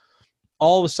role,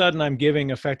 all of a sudden I'm giving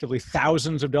effectively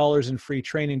thousands of dollars in free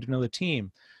training to another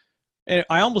team. And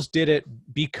I almost did it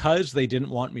because they didn't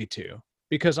want me to,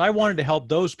 because I wanted to help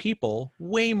those people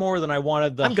way more than I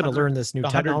wanted I'm going to learn this new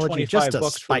technology just to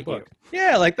spite you.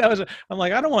 Yeah, like I'm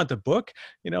like, I don't want the book.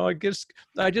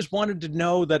 I just wanted to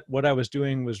know that what I was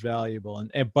doing was valuable.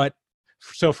 But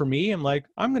so for me, I'm like,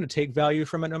 I'm going to take value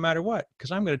from it no matter what,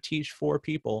 because I'm going to teach 4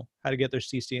 people how to get their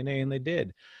CCNA, and they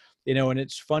did. And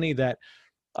it's funny that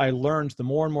I learned the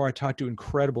more and more I talked to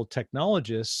incredible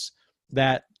technologists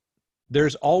that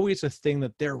there's always a thing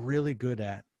that they're really good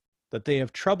at that they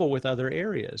have trouble with other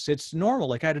areas. It's normal.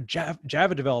 Like, I had a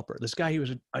Java developer. This guy, he was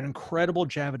an incredible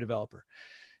Java developer.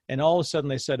 And all of a sudden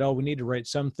they said, oh, we need to write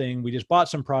something. We just bought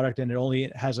some product and it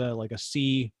only has a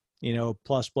C,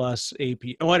 plus AP,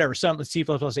 whatever, some C++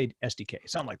 SDK,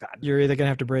 something like that. You're either going to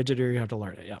have to bridge it or you have to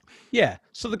learn it. Yeah. Yeah.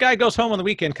 So the guy goes home on the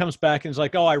weekend, comes back and is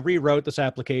like, oh, I rewrote this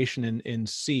application in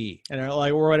C, and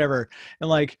like, or whatever. And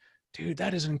like, dude,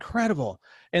 that is incredible.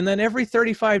 And then every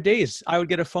 35 days, I would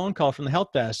get a phone call from the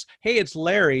help desk. Hey, it's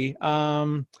Larry.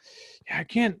 I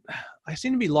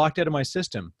seem to be locked out of my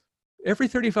system. Every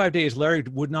 35 days, Larry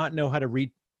would not know how to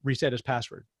reset his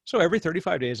password. So every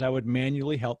 35 days, I would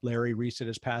manually help Larry reset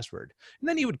his password. And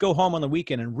then he would go home on the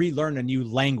weekend and relearn a new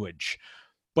language.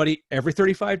 But every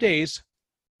 35 days,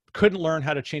 couldn't learn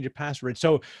how to change a password.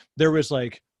 So there was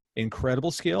like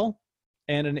incredible skill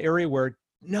and an area where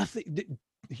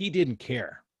he didn't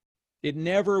care. It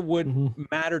never would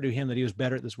matter to him that he was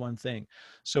better at this one thing.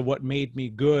 So what made me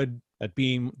good at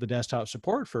being the desktop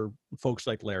support for folks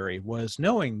like Larry was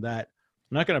knowing that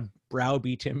I'm not going to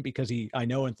browbeat him because I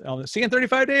know, I'll see you in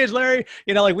 35 days, Larry,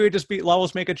 like we would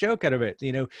always make a joke out of it,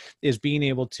 is being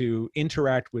able to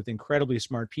interact with incredibly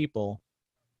smart people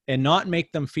and not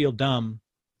make them feel dumb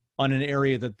on an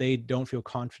area that they don't feel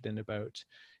confident about.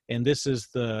 And this is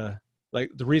the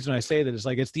reason I say that is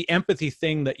like, it's the empathy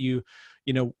thing that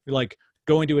like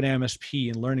going to an MSP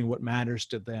and learning what matters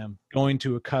to them, going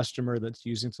to a customer that's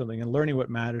using something and learning what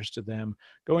matters to them,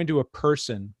 going to a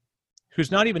person who's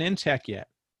not even in tech yet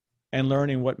and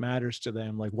learning what matters to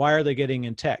them. Like, why are they getting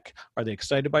in tech? Are they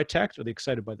excited by tech? Are they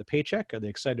excited by the paycheck? Are they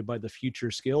excited by the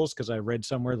future skills? Because I read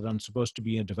somewhere that I'm supposed to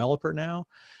be a developer now.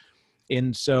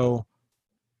 And so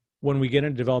when we get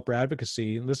into developer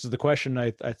advocacy, and this is the question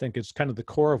I think is kind of the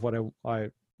core of what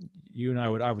you and I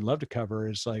would love to cover,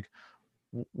 is like,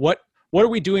 what are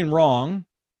we doing wrong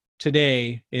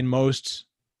today in most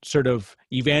sort of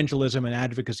evangelism and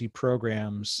advocacy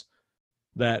programs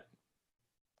that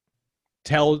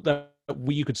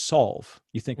you could solve,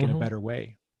 you think, in a better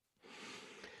way?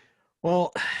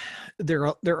 Well, there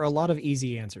are a lot of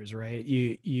easy answers, right?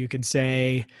 You could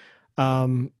say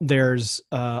there's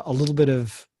a little bit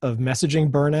of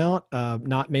messaging burnout,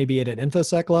 not maybe at an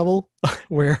InfoSec level,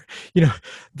 where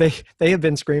they have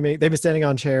been screaming, they've been standing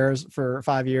on chairs for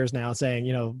 5 years now, saying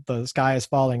the sky is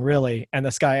falling, really, and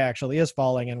the sky actually is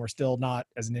falling, and we're still not,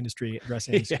 as an industry,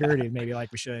 addressing security maybe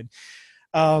like we should.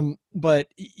 But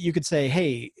you could say,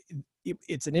 hey,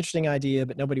 it's an interesting idea,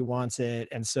 but nobody wants it.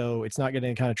 And so it's not getting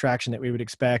the kind of traction that we would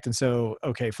expect. And so,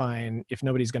 okay, fine. If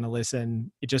nobody's going to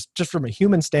listen, it just from a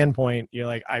human standpoint, you're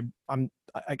like, I'm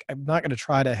not going to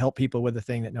try to help people with a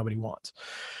thing that nobody wants.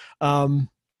 I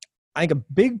think a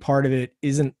big part of it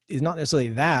is not necessarily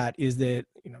that, is that,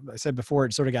 I said before,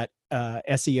 it sort of got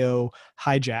SEO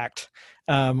hijacked,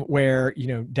 where,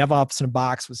 DevOps in a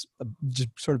box was just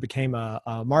sort of became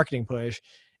a marketing push.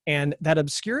 And that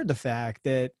obscured the fact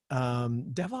that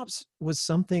DevOps was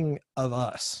something of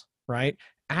us, right?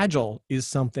 Agile is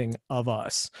something of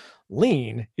us.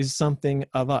 Lean is something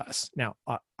of us. Now,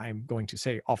 I'm going to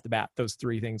say off the bat, those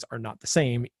three things are not the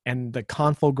same. And the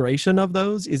conflagration of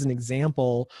those is an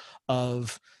example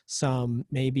of some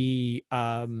maybe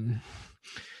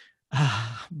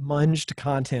munged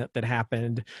content that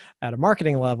happened at a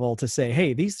marketing level to say,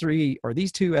 hey, these three or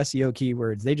these two SEO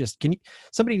keywords,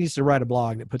 somebody needs to write a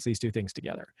blog that puts these two things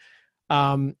together.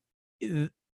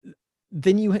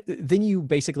 Then you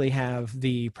basically have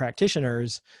the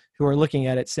practitioners who are looking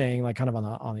at it saying, like, kind of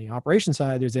on the operation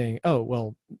side, they're saying, oh,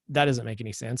 well, that doesn't make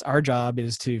any sense. Our job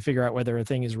is to figure out whether a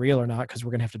thing is real or not, because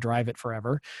we're going to have to drive it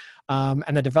forever.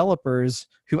 And the developers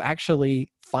who actually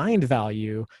find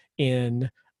value in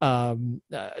Agile,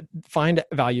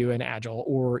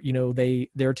 or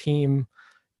their team,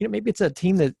 maybe it's a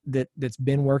team that's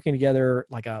been working together,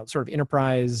 like a sort of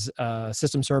enterprise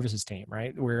system services team,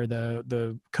 right, where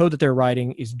the code that they're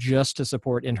writing is just to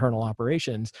support internal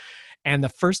operations. And the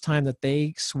first time that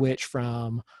they switch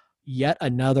from yet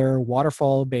another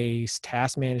waterfall-based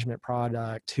task management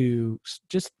product to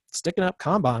just sticking up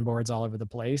Kanban boards all over the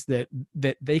place, that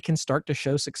they can start to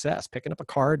show success, picking up a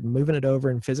card, moving it over,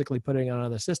 and physically putting it on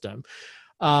another system.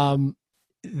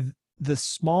 The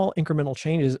small incremental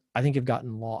changes, I think, have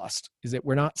gotten lost, is that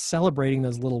we're not celebrating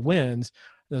those little wins,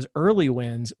 those early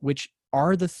wins, which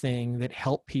are the thing that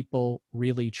help people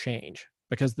really change.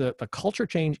 Because the culture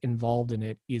change involved in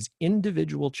it is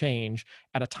individual change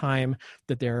at a time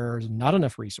that there's not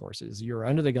enough resources. You're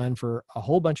under the gun for a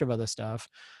whole bunch of other stuff.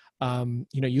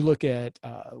 You look at,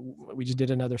 we just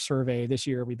did another survey this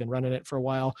year. We've been running it for a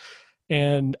while.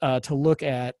 And to look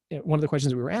at, one of the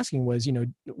questions that we were asking was,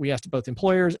 we asked both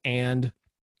employers and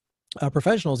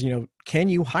professionals, can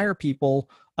you hire people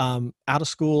out of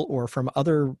school or from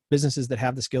other businesses that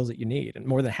have the skills that you need? And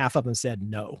more than half of them said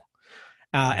no.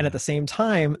 And at the same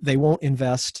time, they won't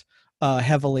invest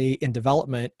heavily in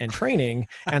development and training.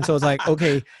 And so it's like,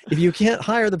 okay, if you can't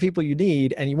hire the people you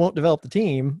need and you won't develop the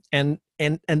team, and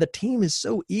the team is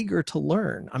so eager to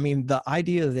learn. I mean, the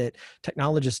idea that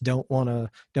technologists don't want to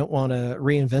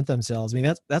reinvent themselves. I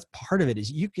mean, that's part of it, is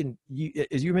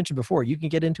as you mentioned before, you can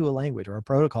get into a language or a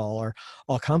protocol or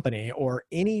a company or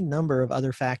any number of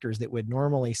other factors that would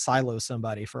normally silo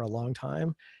somebody for a long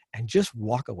time, and just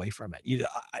walk away from it.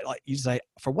 You say,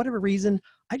 for whatever reason,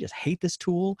 I just hate this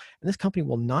tool, and this company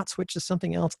will not switch to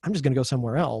something else. I'm just going to go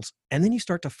somewhere else. And then you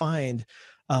start to find,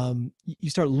 you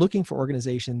start looking for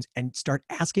organizations and start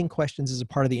asking questions as a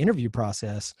part of the interview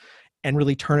process, and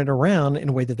really turn it around in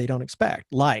a way that they don't expect.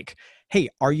 Like, hey,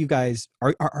 are you guys,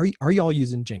 are you all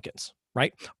using Jenkins,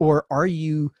 right? Or are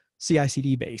you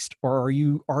CI/CD based, or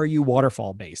are you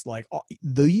waterfall based? Like,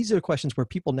 these are questions where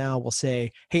people now will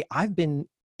say, hey, I've been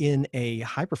in a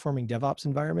high-performing DevOps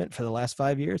environment for the last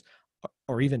 5 years,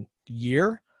 or even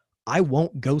year. I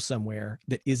won't go somewhere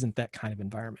that isn't that kind of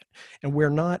environment.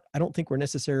 And I don't think we're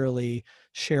necessarily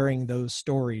sharing those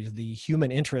stories, the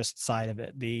human interest side of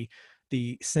it, the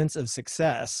sense of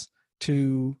success,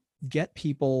 to get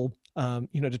people,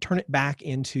 to turn it back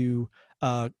into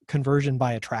conversion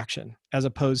by attraction, as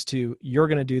opposed to you're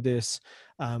going to do this.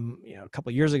 A couple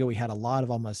of years ago, we had a lot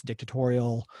of almost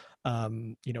dictatorial,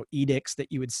 edicts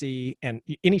that you would see. And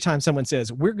anytime someone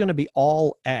says, we're going to be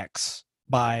all X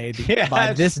by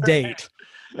this date,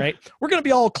 right? We're going to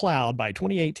be all cloud by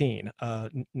 2018.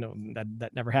 No, that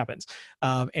never happens.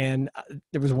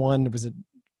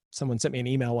 Someone sent me an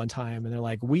email one time and they're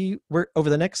like, we're over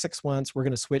the next 6 months, we're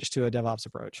going to switch to a DevOps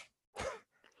approach.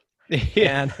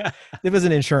 And it was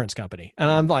an insurance company. And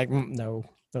I'm like, no,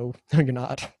 you're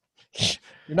not.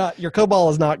 Your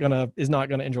COBOL is not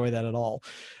gonna enjoy that at all.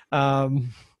 I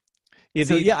think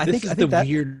the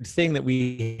weird thing that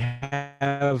we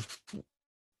have.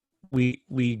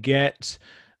 We get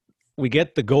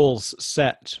the goals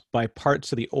set by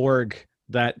parts of the org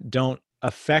that don't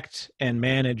affect and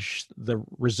manage the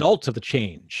results of the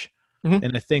change. Mm-hmm.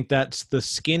 And I think that's the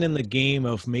skin in the game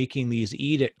of making these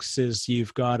edicts is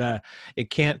it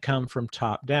can't come from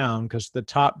top down, because the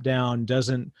top down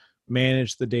doesn't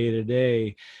manage the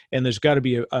day-to-day. And there's got to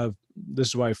be this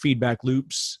is why feedback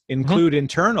loops include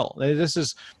internal.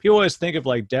 People always think of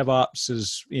like DevOps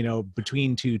as,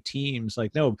 between two teams.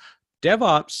 Like, no,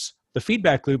 DevOps, the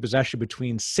feedback loop is actually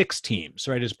between 6 teams,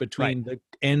 right? It's between the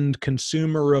end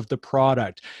consumer of the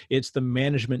product. It's the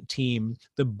management team,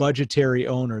 the budgetary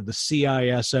owner, the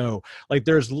CISO. Like,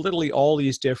 there's literally all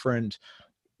these different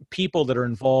people that are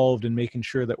involved in making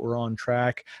sure that we're on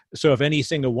track. So if any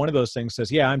single one of those things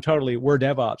says, yeah, we're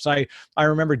DevOps. I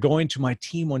remember going to my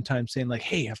team one time saying like,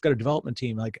 hey, I've got a development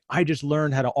team. Like, I just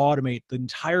learned how to automate the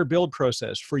entire build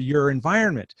process for your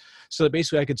environment, so that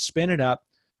basically I could spin it up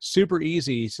super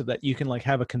easy so that you can like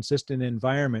have a consistent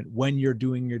environment when you're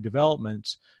doing your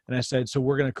developments. And I said, so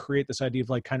we're going to create this idea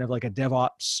of like kind of like a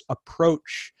DevOps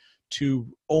approach to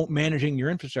managing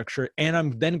your infrastructure. And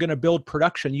I'm then going to build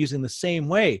production using the same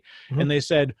way. Mm-hmm. And they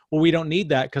said, well, we don't need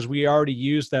that because we already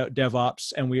use that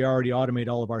DevOps and we already automate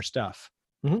all of our stuff.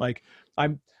 Mm-hmm. Like,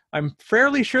 I'm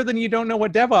fairly sure that you don't know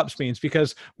what DevOps means,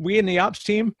 because we in the ops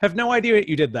team have no idea what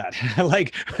you did that.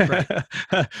 Like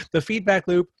the feedback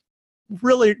loop,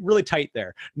 really, really tight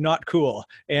there. Not cool.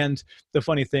 And the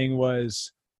funny thing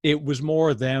was, it was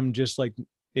more them just like,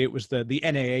 it was the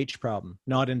NIH problem,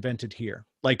 not invented here.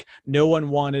 Like, no one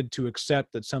wanted to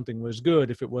accept that something was good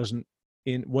if it wasn't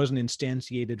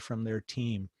instantiated from their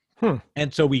team.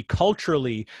 And so we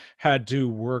culturally had to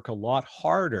work a lot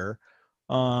harder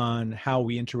on how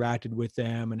we interacted with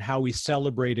them and how we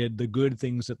celebrated the good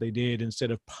things that they did,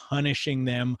 instead of punishing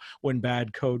them when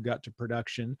bad code got to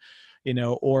production,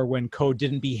 or when code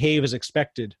didn't behave as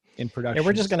expected in production. Yeah,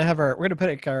 we're going to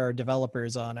put our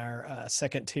developers on our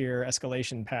second tier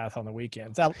escalation path on the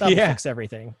weekends. That'll fix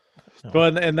everything.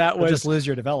 Well, and that was just lose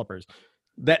your developers.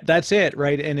 That's it,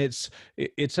 right? And it's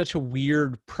such a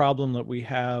weird problem that we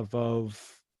have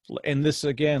and this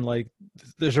again, like,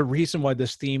 there's a reason why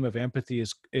this theme of empathy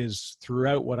is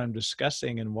throughout what I'm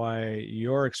discussing, and why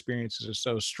your experiences are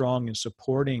so strong in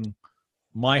supporting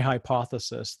my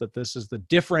hypothesis that this is the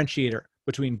differentiator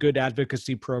between good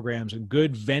advocacy programs and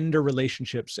good vendor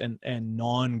relationships and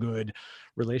non-good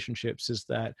relationships, is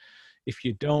that if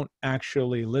you don't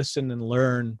actually listen and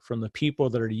learn from the people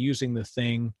that are using the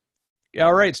thing,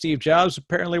 all right, Steve Jobs,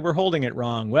 apparently we're holding it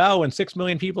wrong. Well, when 6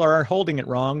 million people are holding it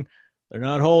wrong, they're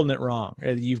not holding it wrong.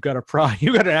 You've got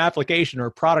you've got an application or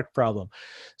a product problem.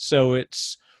 So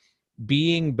it's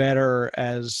being better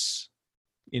as,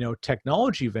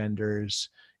 technology vendors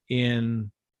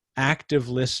in active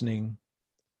listening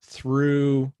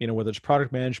through, whether it's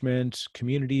product management,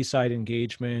 community side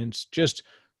engagements, just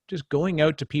going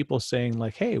out to people saying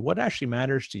like, hey, what actually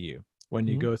matters to you when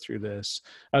you go through this?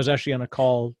 I was actually on a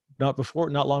call not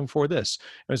long before this.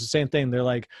 It was the same thing. They're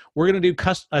like, we're going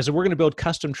to build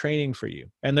custom training for you.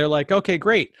 And they're like, okay,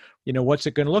 great. What's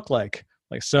it going to look like?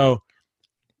 Like, so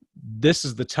this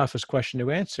is the toughest question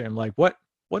to answer. I'm like, what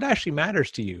actually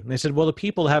matters to you? And they said, well, the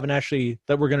people that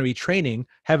we're going to be training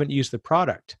haven't used the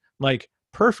product. I'm like,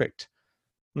 perfect.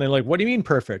 And they're like, what do you mean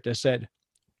perfect? I said,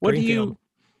 what do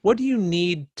you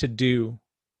need to do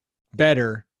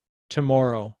better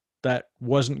tomorrow that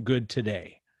wasn't good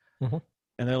today? Mm-hmm.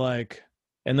 And they're like,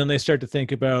 and then they start to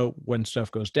think about when stuff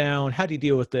goes down, how do you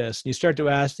deal with this? And you start to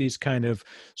ask these kind of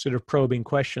sort of probing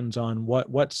questions on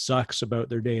what sucks about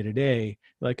their day to day.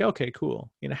 Like, okay, cool.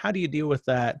 How do you deal with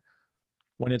that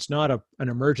when it's not an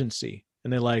emergency?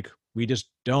 And they're like, we just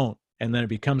don't. And then it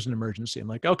becomes an emergency. I'm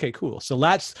like, okay, cool. So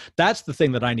that's the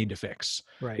thing that I need to fix,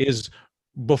 right? Is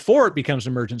before it becomes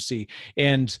an emergency,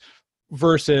 and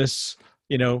versus,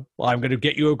 well, I'm going to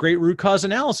get you a great root cause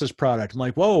analysis product. I'm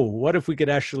like, whoa, what if we could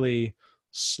actually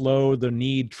slow the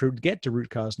need to get to root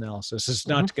cause analysis. It's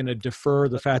not going to defer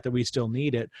the fact that we still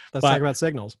need it. Let's talk about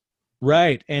signals.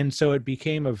 Right. And so it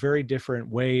became a very different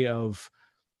way of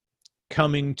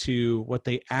coming to what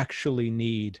they actually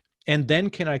need. And then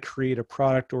can I create a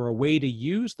product or a way to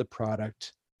use the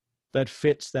product that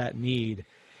fits that need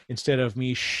instead of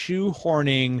me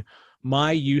shoehorning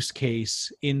my use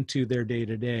case into their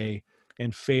day-to-day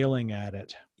and failing at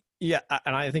it. Yeah,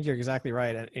 and I think you're exactly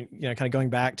right. And kind of going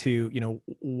back to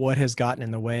what has gotten in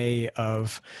the way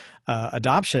of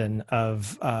adoption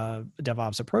of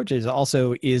DevOps approaches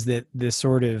also is that this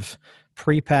sort of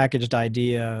prepackaged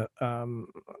idea.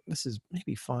 This is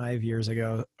maybe 5 years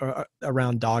ago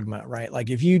around dogma, right?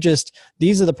 Like if you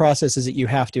these are the processes that you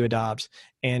have to adopt,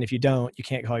 and if you don't, you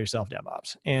can't call yourself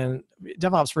DevOps. And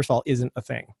DevOps, first of all, isn't a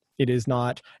thing. It is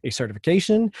not a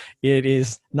certification. It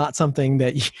is not something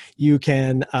that you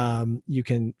can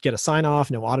get a sign off.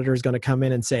 No auditor is going to come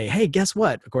in and say, "Hey, guess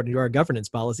what? According to our governance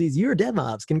policies, you're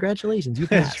DevOps. Congratulations, you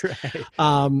passed." That's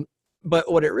right.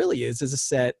 But what it really is a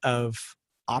set of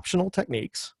optional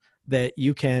techniques that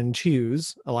you can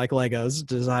choose, like Legos,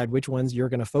 to decide which ones you're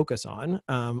going to focus on.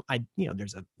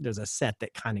 There's a set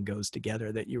that kind of goes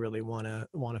together that you really want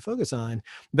to focus on,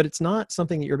 but it's not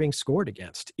something that you're being scored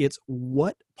against. It's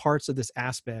what parts of this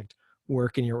aspect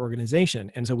work in your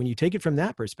organization. And so when you take it from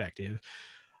that perspective,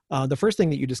 the first thing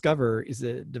that you discover is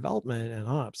that development and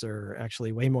ops are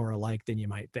actually way more alike than you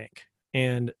might think.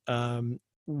 And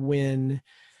when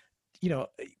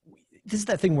this is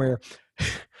that thing where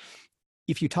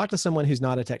if you talk to someone who's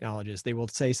not a technologist, they will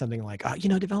say something like,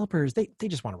 developers, they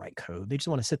just want to write code. They just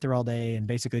want to sit there all day and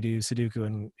basically do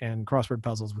Sudoku and crossword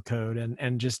puzzles with code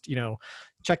and just,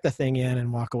 check the thing in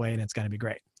and walk away and it's going to be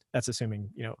great. That's assuming,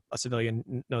 a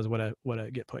civilian knows what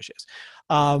a Git push is.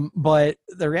 But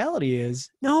the reality is,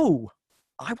 no,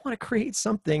 I want to create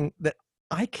something that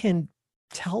I can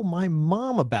tell my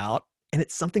mom about, and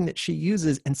it's something that she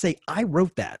uses and say, I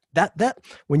wrote that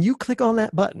when you click on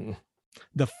that button,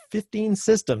 the 15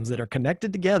 systems that are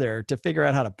connected together to figure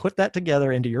out how to put that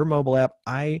together into your mobile app,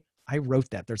 I wrote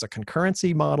that. There's a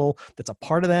concurrency model that's a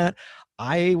part of that.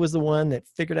 I was the one that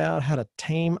figured out how to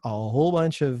tame a whole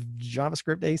bunch of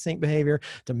JavaScript async behavior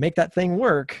to make that thing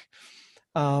work.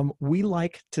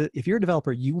 If you're a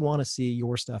developer, you want to see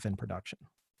your stuff in production.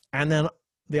 And then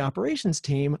the operations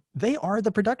team, they are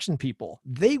the production people.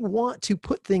 They want to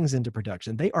put things into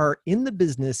production. They are in the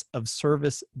business of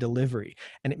service delivery,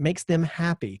 and it makes them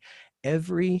happy.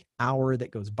 Every hour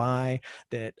that goes by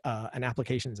that an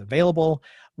application is available,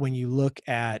 when you look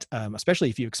at, especially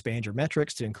if you expand your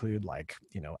metrics to include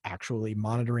actually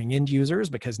monitoring end users,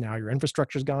 because now your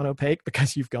infrastructure's gone opaque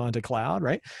because you've gone to cloud,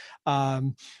 right?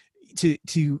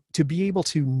 To be able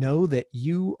to know that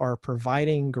you are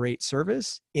providing great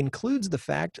service includes the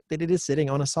fact that it is sitting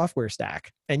on a software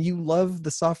stack, and you love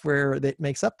the software that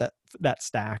makes up that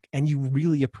stack, and you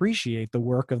really appreciate the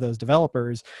work of those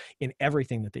developers in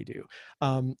everything that they do.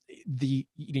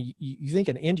 You think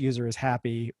an end user is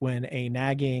happy when a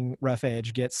nagging rough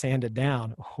edge gets sanded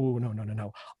down. Oh,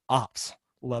 no. Ops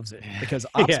loves it because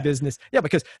ops business,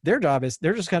 because their job is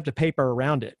they're just going to have to paper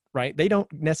around it, right? They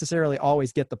don't necessarily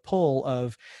always get the pull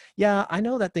of, I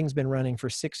know that thing's been running for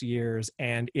 6 years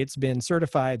and it's been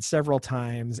certified several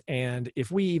times. And if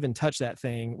we even touch that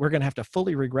thing, we're going to have to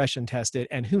fully regression test it.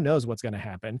 And who knows what's going to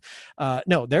happen.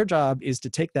 No, their job is to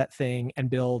take that thing and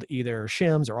build either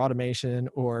shims or automation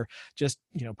or just,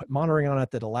 put monitoring on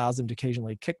it that allows them to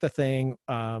occasionally kick the thing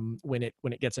when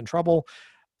it gets in trouble.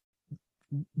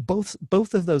 Both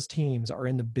of those teams are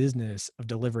in the business of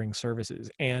delivering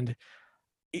services, and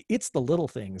it's the little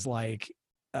things like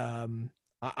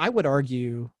I would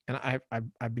argue, and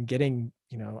I've been getting,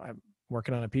 I'm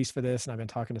working on a piece for this, and I've been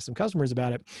talking to some customers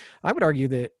about it. I would argue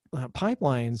that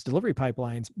delivery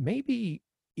pipelines, maybe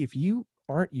if you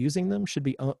aren't using them, should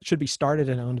be started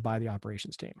and owned by the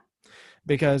operations team.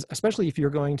 Because especially if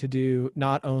you're going to do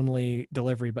not only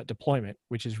delivery, but deployment,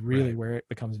 which is really where it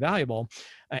becomes valuable.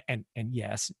 And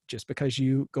yes, just because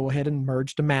you go ahead and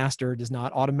merge to master does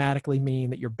not automatically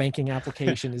mean that your banking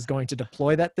application is going to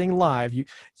deploy that thing live. You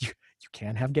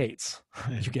can have gates.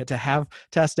 You get to have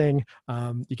testing.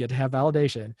 You get to have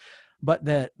validation. But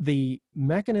that the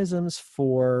mechanisms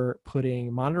for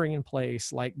putting monitoring in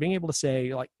place, like being able to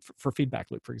say, like for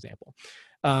feedback loop, for example,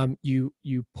 you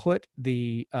put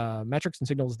the metrics and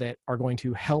signals that are going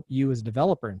to help you as a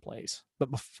developer in place. But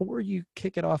before you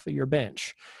kick it off of your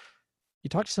bench,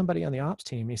 you talk to somebody on the ops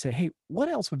team and you say, hey, what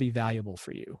else would be valuable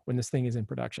for you when this thing is in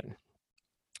production?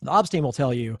 The ops team will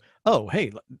tell you, oh,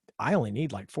 hey, I only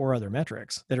need like 4 other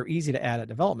metrics that are easy to add at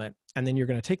development. And then you're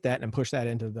going to take that and push that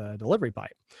into the delivery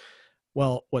pipe.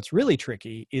 Well, what's really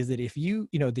tricky is that if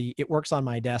it works on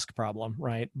my desk problem,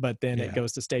 right? But then it Yeah.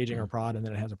 goes to staging or prod and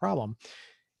then it has a problem,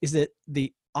 is that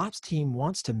the ops team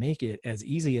wants to make it as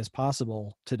easy as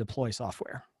possible to deploy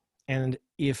software. And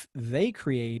if they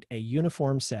create a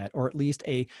uniform set, or at least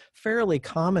a fairly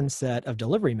common set of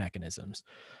delivery mechanisms,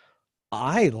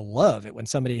 I love it when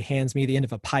somebody hands me the end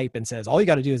of a pipe and says, all you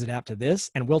got to do is adapt to this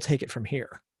and we'll take it from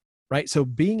here. Right. So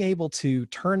being able to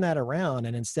turn that around,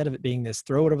 and instead of it being this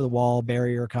throw it over the wall,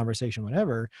 barrier, conversation,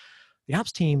 whatever, the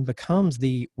ops team becomes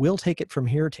the we'll take it from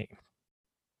here team.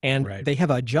 And Right. they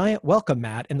have a giant welcome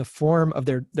mat in the form of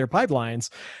their pipelines.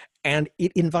 And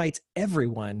it invites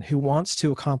everyone who wants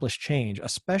to accomplish change,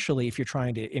 especially if you're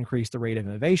trying to increase the rate of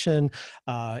innovation,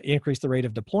 increase the rate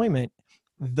of deployment,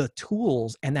 the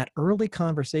tools and that early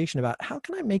conversation about how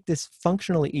can I make this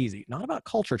functionally easy, not about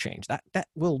culture change, that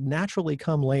will naturally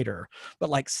come later,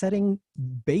 but like setting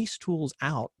base tools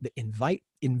out that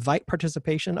invite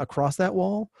participation across that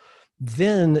wall.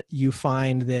 Then you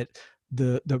find that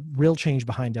the real change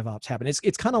behind DevOps happen.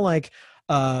 It's kind of like,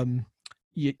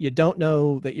 you don't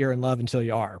know that you're in love until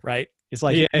you are, right? It's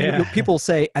like people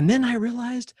say, and then I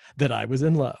realized that I was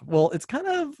in love. Well, it's kind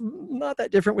of not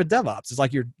that different with DevOps. It's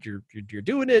like you're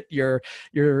doing it, you're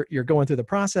going through the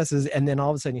processes, and then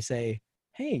all of a sudden you say,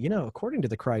 hey, according to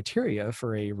the criteria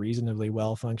for a reasonably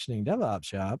well functioning DevOps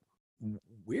shop,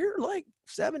 we're like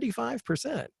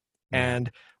 75%,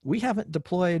 and we haven't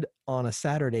deployed on a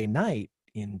Saturday night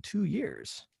in 2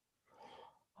 years.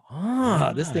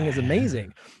 This thing is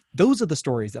amazing. Those are the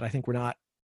stories that I think we're not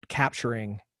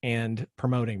capturing and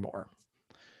promoting more.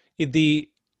 The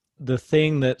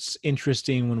thing that's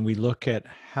interesting when we look at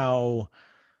how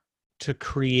to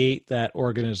create that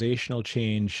organizational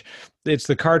change, it's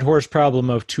the cart horse problem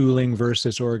of tooling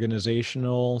versus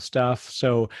organizational stuff.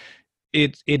 So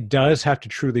it does have to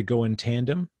truly go in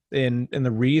tandem. And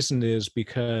the reason is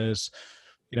because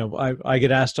I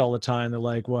get asked all the time, they're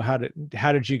like, well, how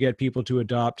did you get people to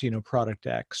adopt, product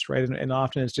X, right? And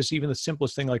often it's just even the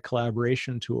simplest thing like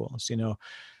collaboration tools,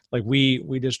 like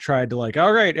we just tried to like,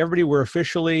 all right, everybody,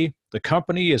 the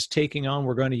company is taking on,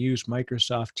 we're going to use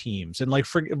Microsoft Teams. And like,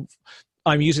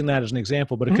 I'm using that as an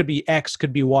example, but it could be X,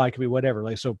 could be Y, could be whatever.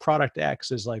 Like, so product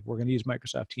X is like, we're going to use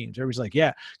Microsoft Teams. Everybody's like,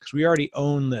 yeah, because we already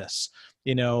own this,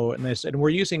 and we're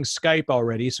using Skype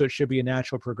already. So it should be a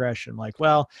natural progression. Like,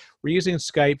 well, we're using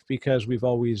Skype because we've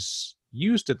always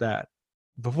used it that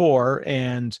before,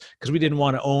 and because we didn't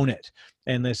want to own it.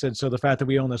 And they said, so the fact that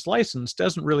we own this license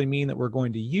doesn't really mean that we're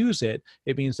going to use it.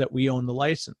 It means that we own the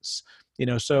license.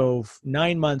 So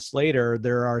 9 months later,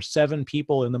 there are 7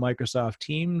 people in the Microsoft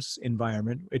Teams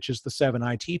environment, which is the 7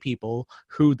 IT people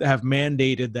who have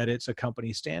mandated that it's a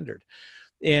company standard.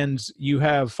 And you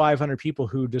have 500 people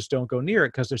who just don't go near it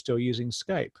because they're still using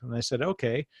Skype. And I said,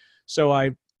 okay. So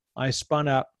I spun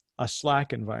up a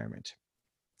Slack environment,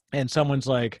 and someone's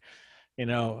like, this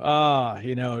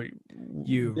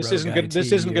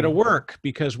isn't going to work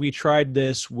because we tried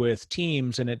this with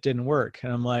Teams and it didn't work.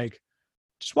 And I'm like,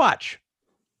 just watch.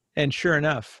 And sure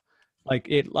enough, I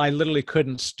literally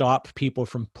couldn't stop people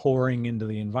from pouring into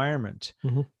the environment.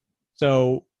 Mm-hmm.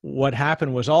 So what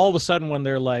happened was all of a sudden when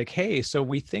they're like, hey, so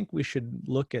we think we should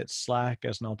look at Slack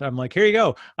as an alternative. I'm like, here you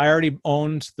go. I already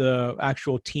owned the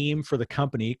actual team for the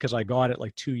company because I got it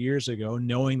like 2 years ago,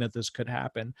 knowing that this could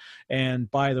happen.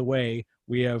 And by the way,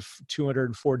 we have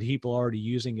 240 people already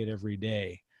using it every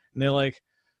day. And they're like,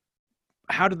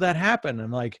 how did that happen?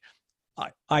 I'm like,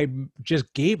 I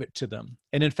just gave it to them.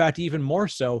 And in fact, even more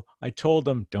so, I told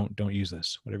them, don't use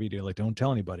this, whatever you do, like, don't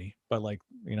tell anybody, but like,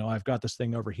 I've got this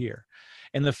thing over here.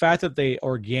 And the fact that they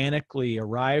organically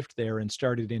arrived there and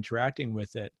started interacting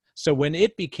with it. So when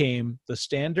it became the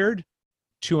standard,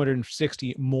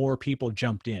 260 more people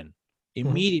jumped in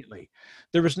immediately.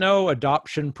 There was no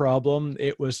adoption problem.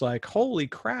 It was like, holy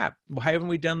crap, why haven't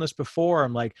we done this before?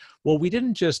 I'm like, well, we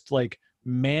didn't just like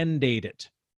mandate it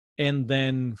and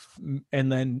then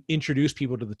introduce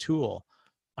people to the tool.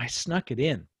 I snuck it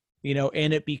in,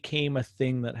 and it became a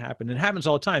thing that happened. It happens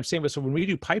all the time. Same with, so when we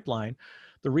do pipeline,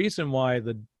 the reason why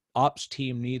the ops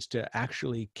team needs to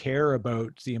actually care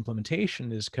about the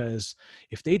implementation is because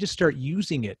if they just start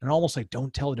using it and almost like,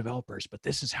 don't tell the developers, but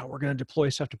this is how we're going to deploy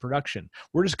stuff to production.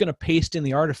 We're just going to paste in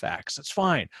the artifacts. That's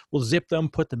fine. We'll zip them,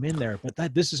 put them in there,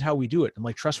 but this is how we do it. I'm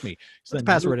like, trust me. So the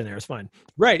password in there is fine.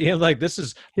 Right. Like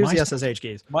here's the SSH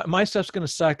keys. My stuff's going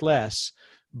to suck less.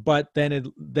 But then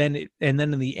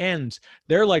in the end,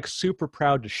 they're like super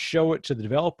proud to show it to the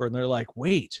developer. And they're like,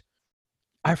 wait,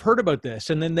 I've heard about this.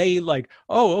 And then they like,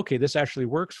 oh, okay, this actually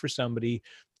works for somebody.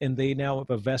 And they now have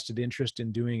a vested interest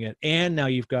in doing it. And now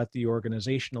you've got the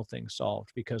organizational thing solved,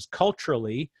 because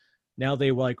culturally, Now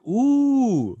they were like,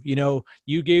 ooh,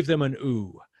 you gave them an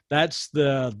ooh. That's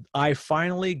I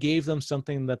finally gave them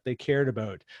something that they cared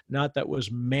about, not that was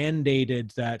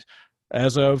mandated that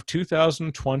as of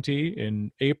 2020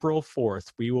 in April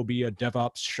 4th, we will be a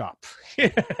DevOps shop.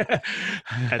 At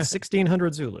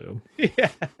 1600 Zulu. Yeah.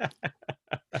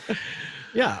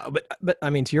 Yeah, but I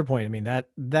mean, to your point, I mean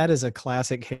that is a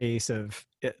classic case of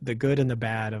the good and the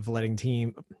bad of letting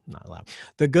not allowed,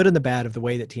 the good and the bad of the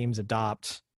way that teams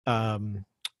adopt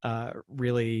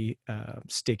really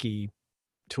sticky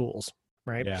tools,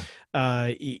 right? Yeah.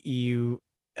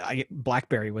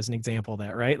 BlackBerry was an example of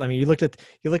that, right? I mean, you looked at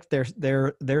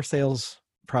their sales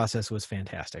process was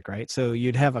fantastic, right? So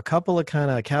you'd have a couple of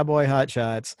kind of cowboy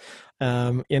hotshots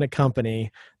in a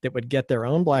company that would get their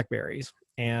own BlackBerries,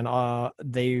 and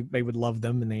they would love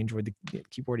them, and they enjoyed the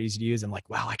keyboard, easy to use, and like,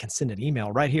 wow, I can send an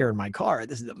email right here in my car.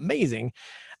 This is amazing.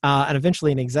 And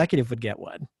eventually an executive would get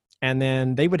one, and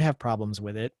then they would have problems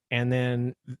with it. And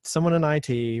then someone in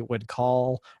IT would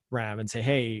call RAM and say,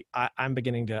 hey, I'm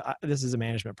beginning to, this is a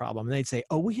management problem. And they'd say,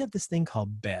 oh, we have this thing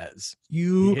called Bez.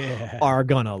 You are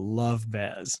going to love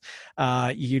Bez.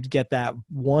 You'd get that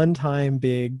one-time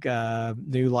big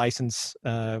new license.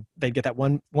 They'd get that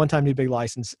one-time new big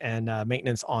license and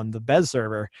maintenance on the Bez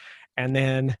server. And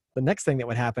then the next thing that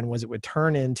would happen was it would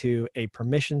turn into a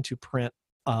permission to print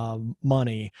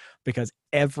money, because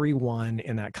everyone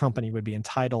in that company would be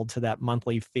entitled to that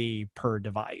monthly fee per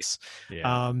device.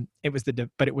 It was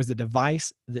the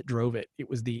device that drove it. It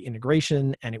was the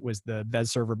integration, and it was the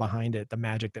Bez server behind it, the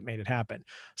magic that made it happen.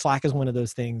 Slack is one of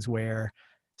those things where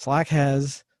Slack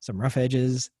has some rough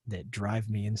edges that drive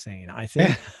me insane. I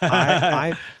think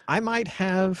I might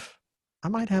have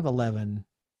 11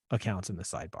 accounts in the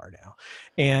sidebar now,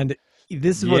 and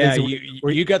this is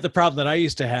what you got the problem that I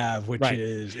used to have, which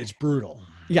is it's brutal.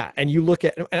 Yeah, and you look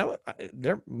at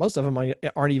most of them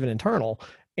aren't even internal,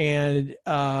 and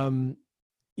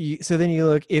so then you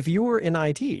look, if you were in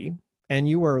IT and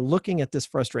you were looking at this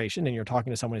frustration and you're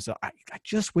talking to someone who says, I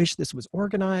just wish this was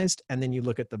organized, and then you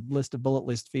look at the list of bullet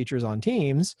list features on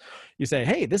Teams, you say,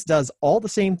 hey, this does all the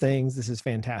same things, this is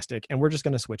fantastic, and we're just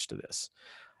going to switch to this.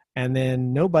 And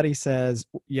then nobody says,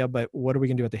 yeah, but what are we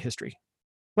going to do with the history?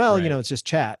 Well, it's just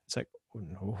chat. It's like, oh,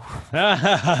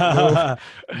 no.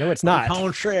 No, it's not.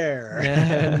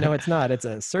 Contraire. No, it's not. It's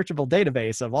a searchable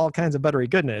database of all kinds of buttery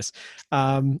goodness.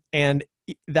 And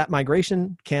that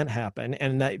migration can't happen.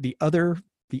 And that the other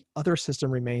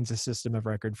system remains a system of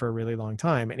record for a really long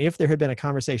time. And if there had been a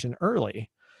conversation early,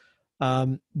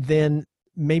 then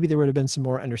maybe there would have been some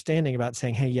more understanding about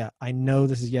saying, hey, yeah, I know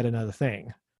this is yet another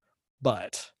thing,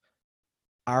 but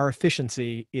our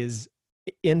efficiency is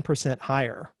N%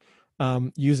 higher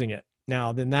using it.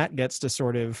 Now, then that gets to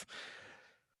sort of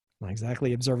not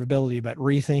exactly observability, but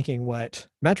rethinking what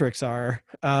metrics are.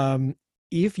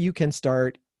 If you can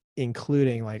start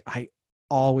including, like, I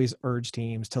always urge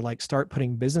teams to like start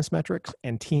putting business metrics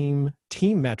and team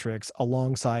metrics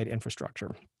alongside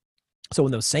infrastructure. So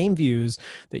in those same views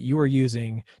that you are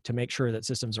using to make sure that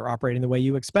systems are operating the way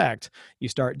you expect, you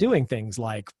start doing things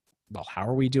like, well, how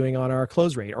are we doing on our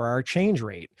close rate or our change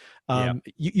rate?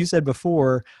 You said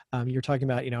before, you're talking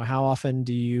about, how often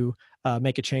do you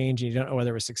make a change and you don't know whether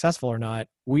it was successful or not?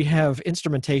 We have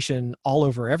instrumentation all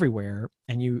over everywhere.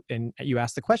 And you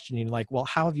ask the question, you're like, well,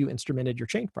 how have you instrumented your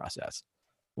change process?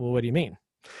 Well, what do you mean?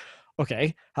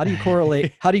 Okay. How do you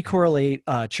correlate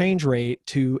change rate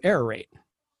to error rate?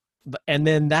 And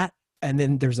then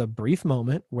there's a brief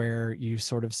moment where you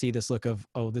sort of see this look of,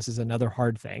 oh, this is another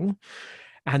hard thing.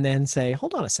 And then say,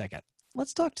 hold on a second,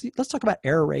 let's talk about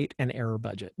error rate and error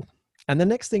budget. And the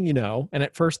next thing you know, and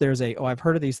at first there's I've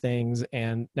heard of these things,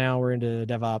 and now we're into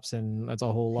DevOps, and that's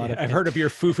a whole lot of. I've heard of your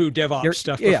foo-foo DevOps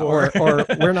stuff before. or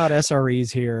we're not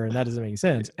SREs here, and that doesn't make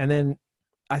sense. And then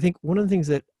I think one of the things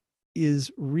that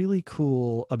is really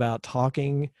cool about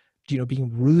talking,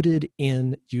 being rooted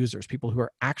in users, people who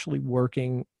are actually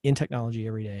working in technology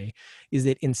every day, is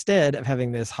that instead of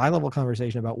having this high-level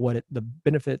conversation about the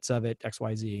benefits of it,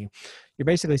 XYZ, you're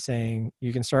basically saying,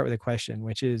 you can start with a question,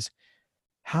 which is,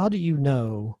 how do you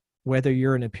know whether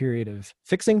you're in a period of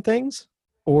fixing things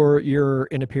or you're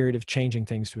in a period of changing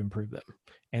things to improve them?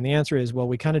 And the answer is, well,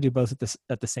 we kind of do both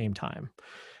at the same time.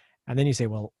 And then you say,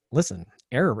 well, listen,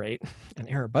 error rate and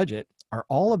error budget are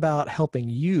all about helping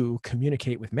you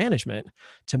communicate with management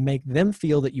to make them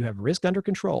feel that you have risk under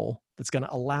control that's going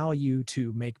to allow you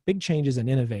to make big changes and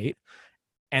innovate.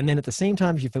 And then at the same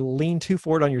time, if you lean too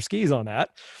forward on your skis on that,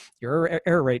 your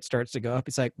error rate starts to go up.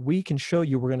 It's like, we can show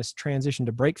you we're going to transition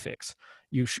to break fix.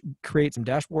 create some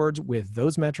dashboards with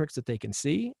those metrics that they can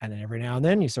see. And then every now and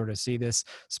then you sort of see this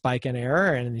spike in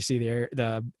error, and you see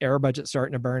the error budget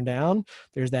starting to burn down.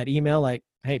 There's that email like,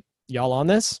 hey, y'all on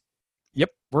this? Yep,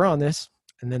 we're on this.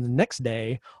 And then the next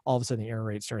day, all of a sudden the error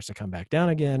rate starts to come back down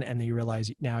again. And then you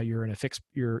realize now you're in a fixed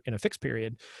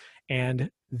period. And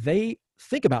they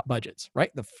think about budgets, right?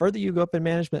 The further you go up in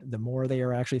management, the more they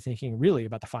are actually thinking really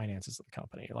about the finances of the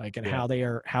company, like, and how they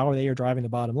are driving the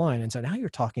bottom line. And so now you're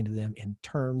talking to them in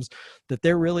terms that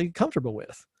they're really comfortable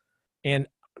with. And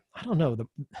I don't know,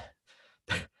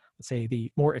 let's say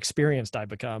the more experienced I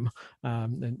become,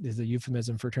 is a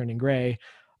euphemism for turning gray.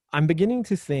 I'm beginning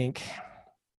to think,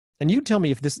 and you tell me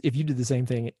if you did the same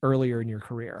thing earlier in your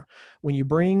career, when you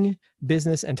bring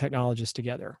business and technologists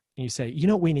together and you say, you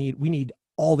know, we need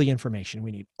all the information,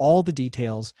 we need all the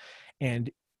details, and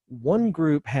one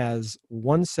group has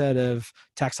one set of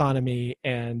taxonomy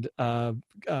and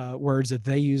words that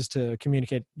they use to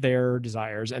communicate their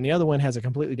desires, and the other one has a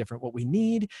completely different. What we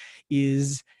need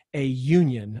is a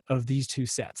union of these two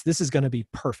sets. This is going to be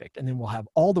perfect, and then we'll have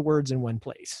all the words in one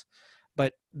place.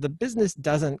 But the business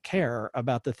doesn't care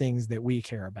about the things that we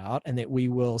care about, and that we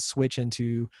will switch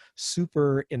into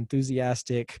super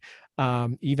enthusiastic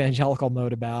evangelical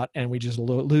mode about, and we just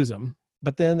lose them.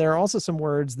 But then there are also some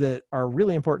words that are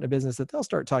really important to business that they'll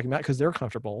start talking about because they're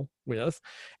comfortable with,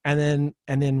 and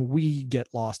then we get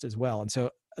lost as well. And so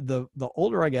the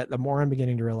older I get, the more I'm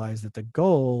beginning to realize that the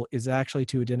goal is actually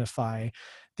to identify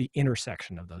the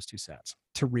intersection of those two sets,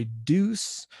 to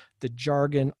reduce the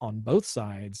jargon on both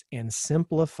sides and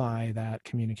simplify that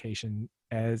communication,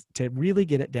 as to really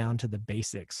get it down to the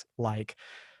basics. Like,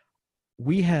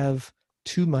 we have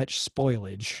too much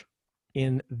spoilage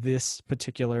in this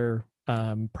particular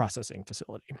processing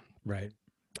facility. Right.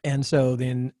 And so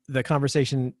then the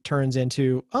conversation turns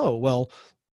into, oh, well,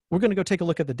 we're going to go take a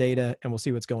look at the data and we'll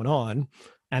see what's going on.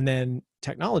 And then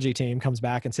technology team comes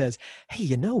back and says, hey,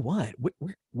 you know what?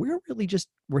 We're really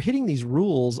we're hitting these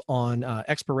rules on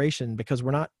expiration because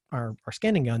our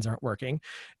scanning guns aren't working.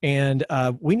 And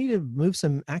we need to move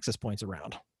some access points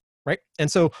around. Right.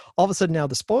 And so all of a sudden now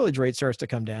the spoilage rate starts to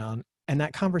come down. And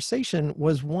that conversation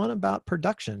was one about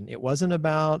production. It wasn't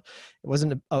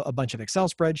a bunch of Excel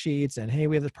spreadsheets and, hey,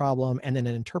 we have this problem, and then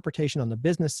an interpretation on the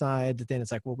business side that then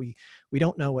it's like, well, we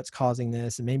don't know what's causing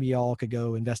this, and maybe y'all could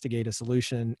go investigate a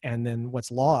solution. And then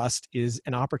what's lost is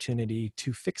an opportunity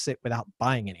to fix it without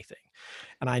buying anything.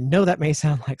 And I know that may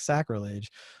sound like sacrilege,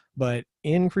 but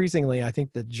increasingly, I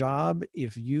think the job,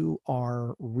 if you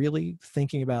are really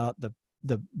thinking about the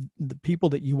people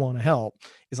that you want to help,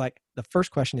 is like, the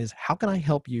first question is, how can I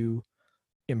help you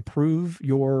improve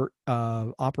your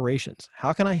operations?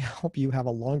 How can I help you have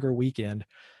a longer weekend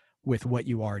with what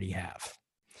you already have?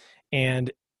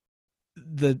 And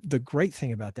the great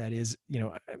thing about that is,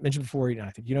 I mentioned before,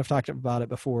 I think I've talked about it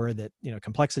before, that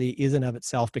complexity is in of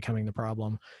itself becoming the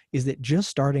problem, is that just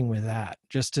starting with that,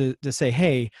 just to say,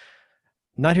 hey,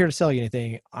 I'm not here to sell you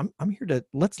anything. I'm here to,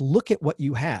 let's look at what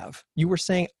you have. You were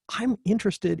saying, I'm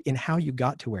interested in how you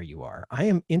got to where you are. I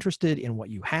am interested in what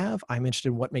you have. I'm interested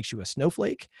in what makes you a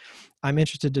snowflake. I'm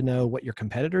interested to know what your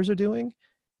competitors are doing.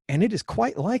 And it is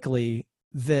quite likely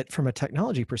that from a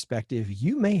technology perspective,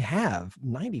 you may have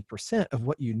 90% of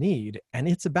what you need. And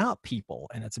it's about people,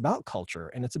 and it's about culture,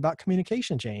 and it's about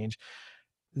communication change.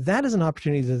 That is an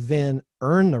opportunity to then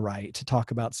earn the right to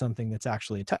talk about something that's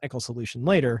actually a technical solution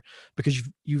later, because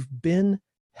you've been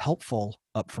helpful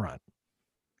up front.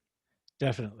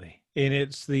 Definitely. And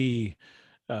it's the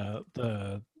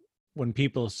when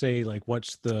people say, like,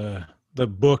 what's the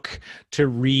book to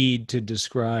read to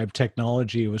describe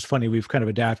technology, it was funny. We've kind of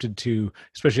adapted to,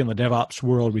 especially in the DevOps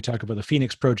world, we talk about the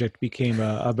Phoenix Project became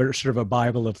a sort of a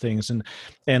Bible of things. And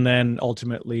then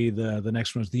ultimately the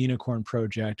next one was the Unicorn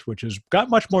Project, which has got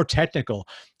much more technical.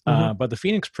 But the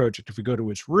Phoenix Project, if we go to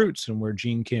its roots and where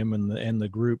Gene Kim and the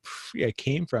group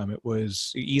came from, it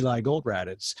was Eli Goldratt.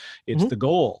 It's the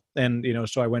goal. And,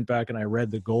 so I went back and I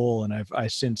read the goal, and I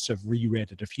since have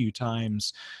reread it a few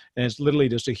times. And it's literally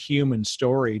just a human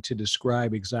story to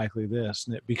describe exactly this.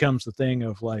 And it becomes the thing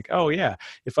of like, oh yeah,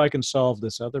 if I can solve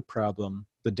this other problem,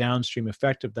 the downstream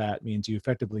effect of that means you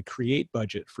effectively create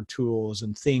budget for tools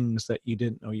and things that you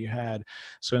didn't know you had.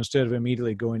 So instead of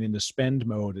immediately going into spend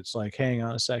mode, it's like, hang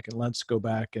on a second, let's go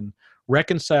back and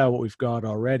reconcile what we've got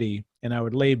already. And I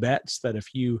would lay bets that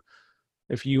if you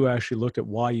actually looked at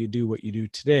why you do what you do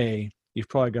today, you've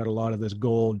probably got a lot of this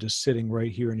gold just sitting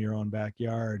right here in your own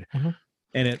backyard.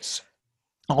 And it's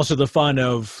also the fun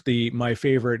of my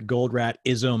favorite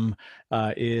Goldratt-ism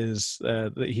is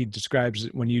that he describes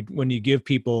it when you give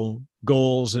people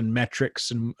goals and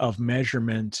metrics of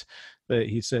measurement, that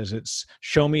he says it's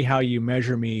show me how you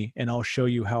measure me and I'll show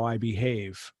you how I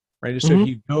behave. Right. So Mhm. if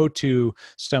you go to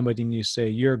somebody and you say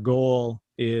your goal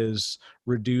is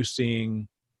reducing,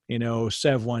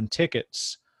 Sev 1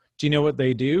 tickets, do you know what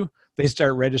they do? They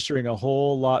start registering a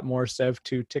whole lot more Sev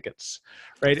 2 tickets.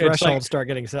 Right. It's like, Thresholds start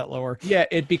getting set lower. yeah,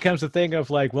 it becomes a thing of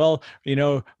like, well,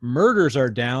 murders are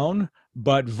down,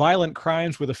 but violent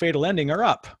crimes with a fatal ending are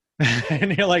up.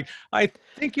 And you're like, I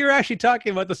think you're actually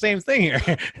talking about the same thing here.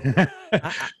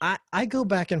 I go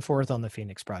back and forth on the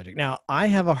Phoenix Project. Now, I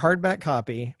have a hardback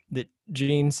copy that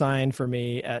Gene signed for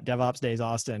me at DevOps Days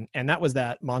Austin, and that was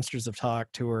that Monsters of Talk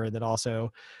tour that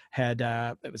also had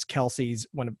it was Kelsey's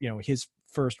one of his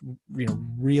first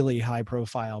really high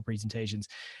profile presentations,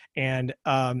 and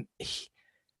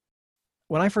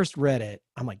when I first read it,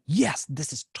 I'm like, yes,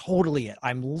 this is totally it.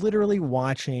 I'm literally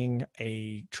watching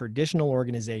a traditional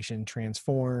organization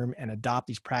transform and adopt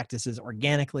these practices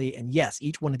organically. And yes,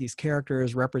 each one of these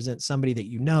characters represents somebody that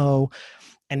you know.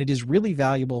 And it is really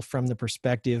valuable from the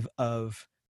perspective of,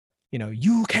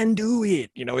 you can do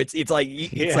it. It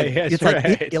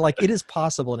is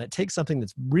possible. And it takes something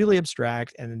that's really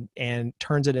abstract and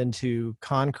turns it into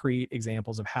concrete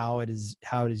examples of how it is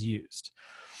used.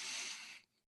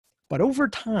 But over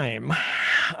time,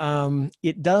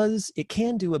 it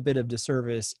can do a bit of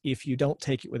disservice if you don't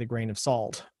take it with a grain of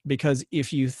salt. Because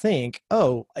if you think,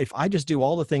 oh, if I just do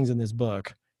all the things in this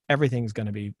book, everything's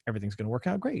going to work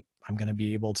out great. I'm going to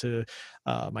be able to,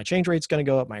 my change rate's going to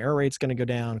go up, my error rate's going to go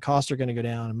down, costs are going to go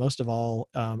down, and most of all,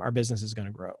 our business is going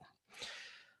to grow.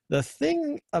 The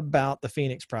thing about the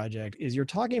Phoenix Project is you're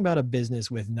talking about a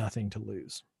business with nothing to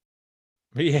lose.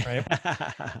 Yeah.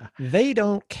 Right? They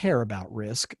don't care about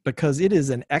risk because it is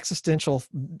an existential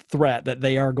threat that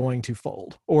they are going to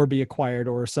fold or be acquired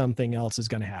or something else is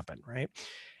going to happen, right?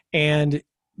 And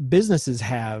businesses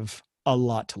have a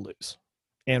lot to lose.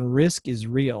 And risk is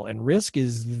real. And risk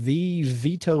is the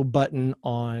veto button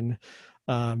on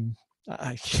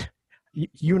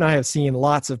you and I have seen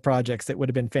lots of projects that would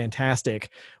have been fantastic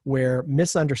where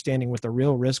misunderstanding what the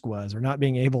real risk was or not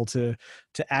being able to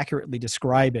accurately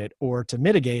describe it or to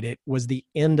mitigate it was the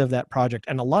end of that project.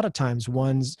 And a lot of times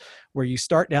ones where you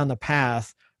start down the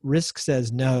path, risk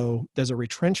says no, there's a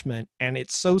retrenchment, and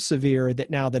it's so severe that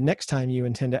now the next time you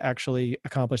intend to actually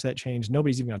accomplish that change,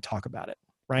 nobody's even going to talk about it,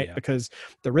 right? Yeah. Because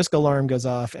the risk alarm goes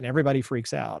off and everybody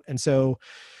freaks out. And so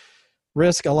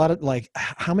risk, a lot of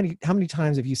how many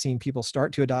times have you seen people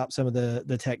start to adopt some of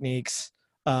the techniques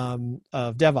of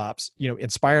DevOps,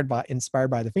 inspired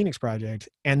by the Phoenix Project,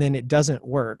 and then it doesn't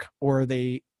work, or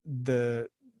the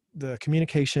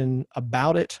communication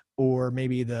about it, or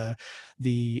maybe the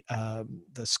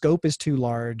scope is too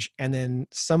large, and then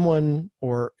someone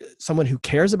who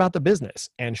cares about the business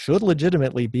and should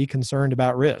legitimately be concerned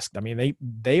about risk. I mean,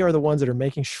 they are the ones that are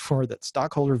making sure that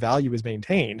stockholder value is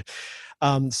maintained.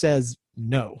 Says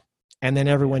no, and then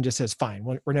everyone just says fine,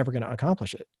 we're never going to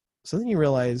accomplish it. So then you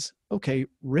realize, okay,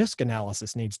 risk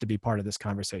analysis needs to be part of this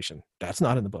conversation. That's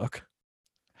not in the book.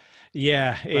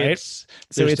 Yeah, right? It's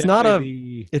not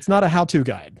a how-to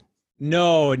guide.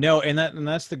 No, and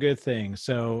that's the good thing.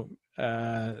 So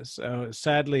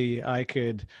sadly,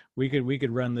 we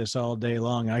could run this all day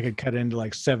long. I could cut into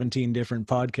like 17 different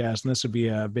podcasts, and this would be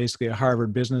basically a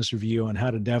Harvard Business Review on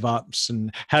how to DevOps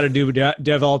and how to do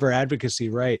developer advocacy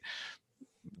right.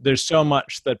 There's so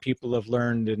much that people have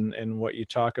learned in what you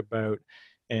talk about,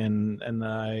 and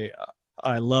I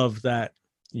love that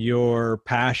your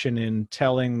passion in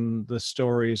telling the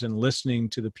stories and listening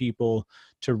to the people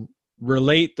to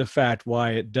relate the fact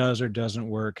why it does or doesn't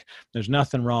work. There's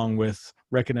nothing wrong with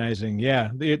recognizing,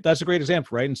 that's a great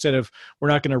example, right? Instead of, we're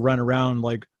not going to run around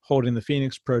like holding the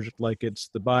Phoenix Project like it's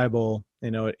the Bible.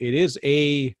 It is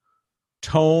a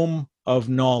tome of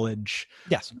knowledge.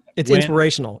 Yes, it's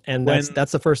inspirational, and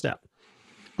that's the first step.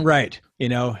 Right.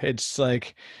 It's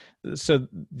like, so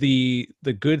the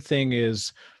good thing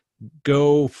is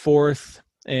go forth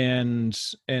and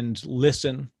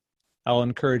listen. I'll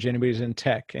encourage anybody's in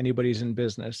tech, anybody's in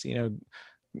business,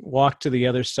 walk to the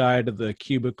other side of the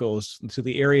cubicles, to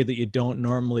the area that you don't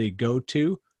normally go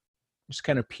to. Just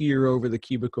kind of peer over the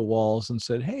cubicle walls and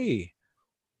said, hey,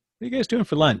 what are you guys doing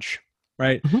for lunch?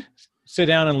 Right? Mm-hmm. Sit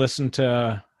down and listen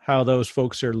to how those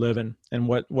folks are living and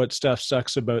what stuff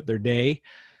sucks about their day.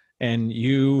 And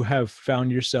you have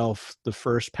found yourself the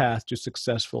first path to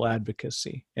successful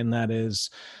advocacy. And that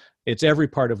is, it's every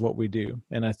part of what we do.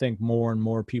 And I think more and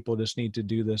more people just need to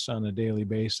do this on a daily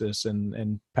basis.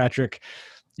 And Patrick,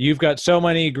 you've got so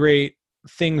many great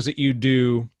things that you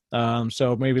do.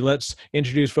 So maybe let's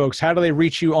introduce folks. How do they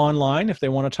reach you online if they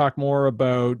want to talk more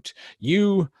about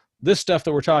you, this stuff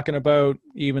that we're talking about,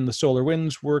 even the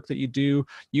SolarWinds work that you do.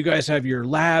 You guys have your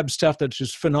lab stuff that's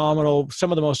just phenomenal.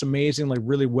 Some of the most amazing, like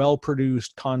really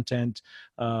well-produced content.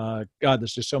 God,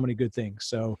 there's just so many good things.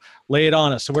 So lay it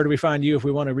on us. So where do we find you if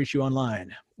we want to reach you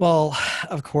online? Well,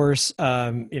 of course,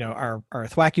 our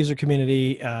Thwack user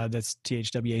community, that's thwack.com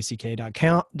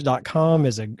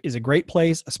is a great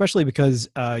place, especially because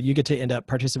you get to end up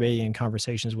participating in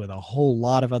conversations with a whole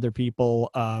lot of other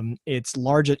people. It's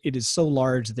large. It is so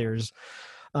large. There's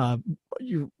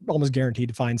you're almost guaranteed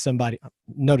to find somebody.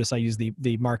 Notice I use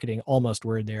the marketing almost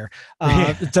word there,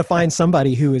 to find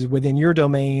somebody who is within your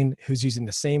domain, who's using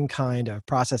the same kind of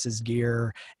processes,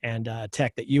 gear, and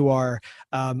tech that you are.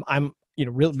 I'm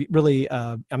really,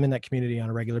 I'm in that community on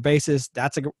a regular basis.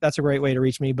 That's a great way to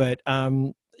reach me. But my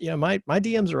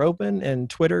DMs are open, and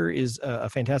Twitter is a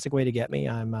fantastic way to get me.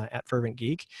 I'm at Fervent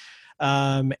Geek.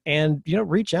 And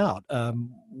reach out.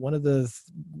 One of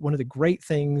the great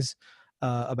things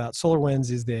about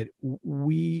SolarWinds is that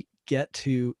we get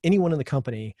to, anyone in the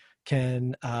company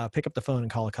can pick up the phone and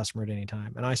call a customer at any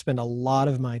time. And I spend a lot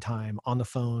of my time on the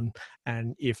phone.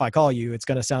 And if I call you, it's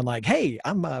going to sound like, hey,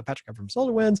 I'm Patrick, I'm from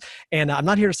SolarWinds, and I'm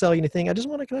not here to sell you anything. I just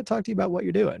want to kind of talk to you about what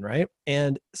you're doing, right?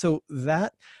 And so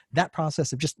that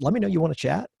process of just let me know you want to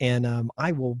chat, and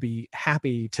I will be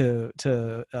happy to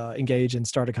engage and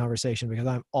start a conversation, because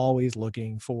I'm always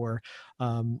looking for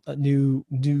new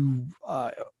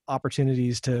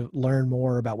opportunities to learn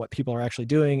more about what people are actually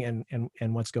doing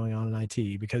and what's going on in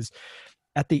IT. Because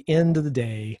at the end of the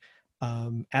day,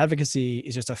 advocacy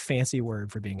is just a fancy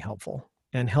word for being helpful.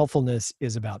 And helpfulness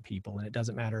is about people. And it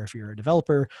doesn't matter if you're a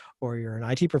developer or you're an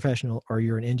IT professional or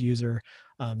you're an end user.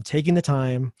 Taking the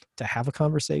time to have a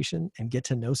conversation and get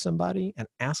to know somebody and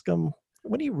ask them,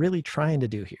 what are you really trying to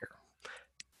do here?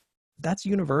 That's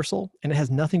universal, and it has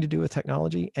nothing to do with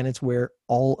technology. And it's where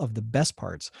all of the best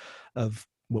parts of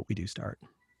what we do start.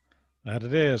 That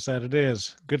it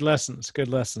is. Good lessons.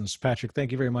 Patrick,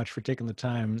 thank you very much for taking the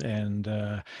time. And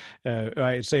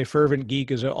I'd say Fervent Geek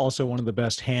is also one of the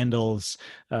best handles,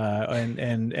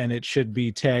 and it should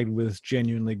be tagged with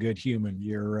genuinely good human.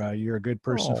 You're a good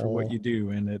person for what you do,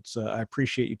 and it's I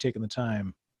appreciate you taking the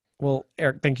time. Well,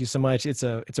 Eric, thank you so much. It's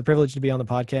a privilege to be on the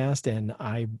podcast, and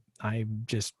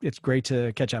it's great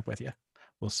to catch up with you.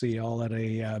 We'll see you all at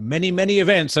many, many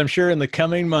events, I'm sure, in the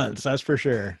coming months. That's for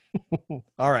sure.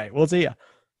 All right. We'll see you.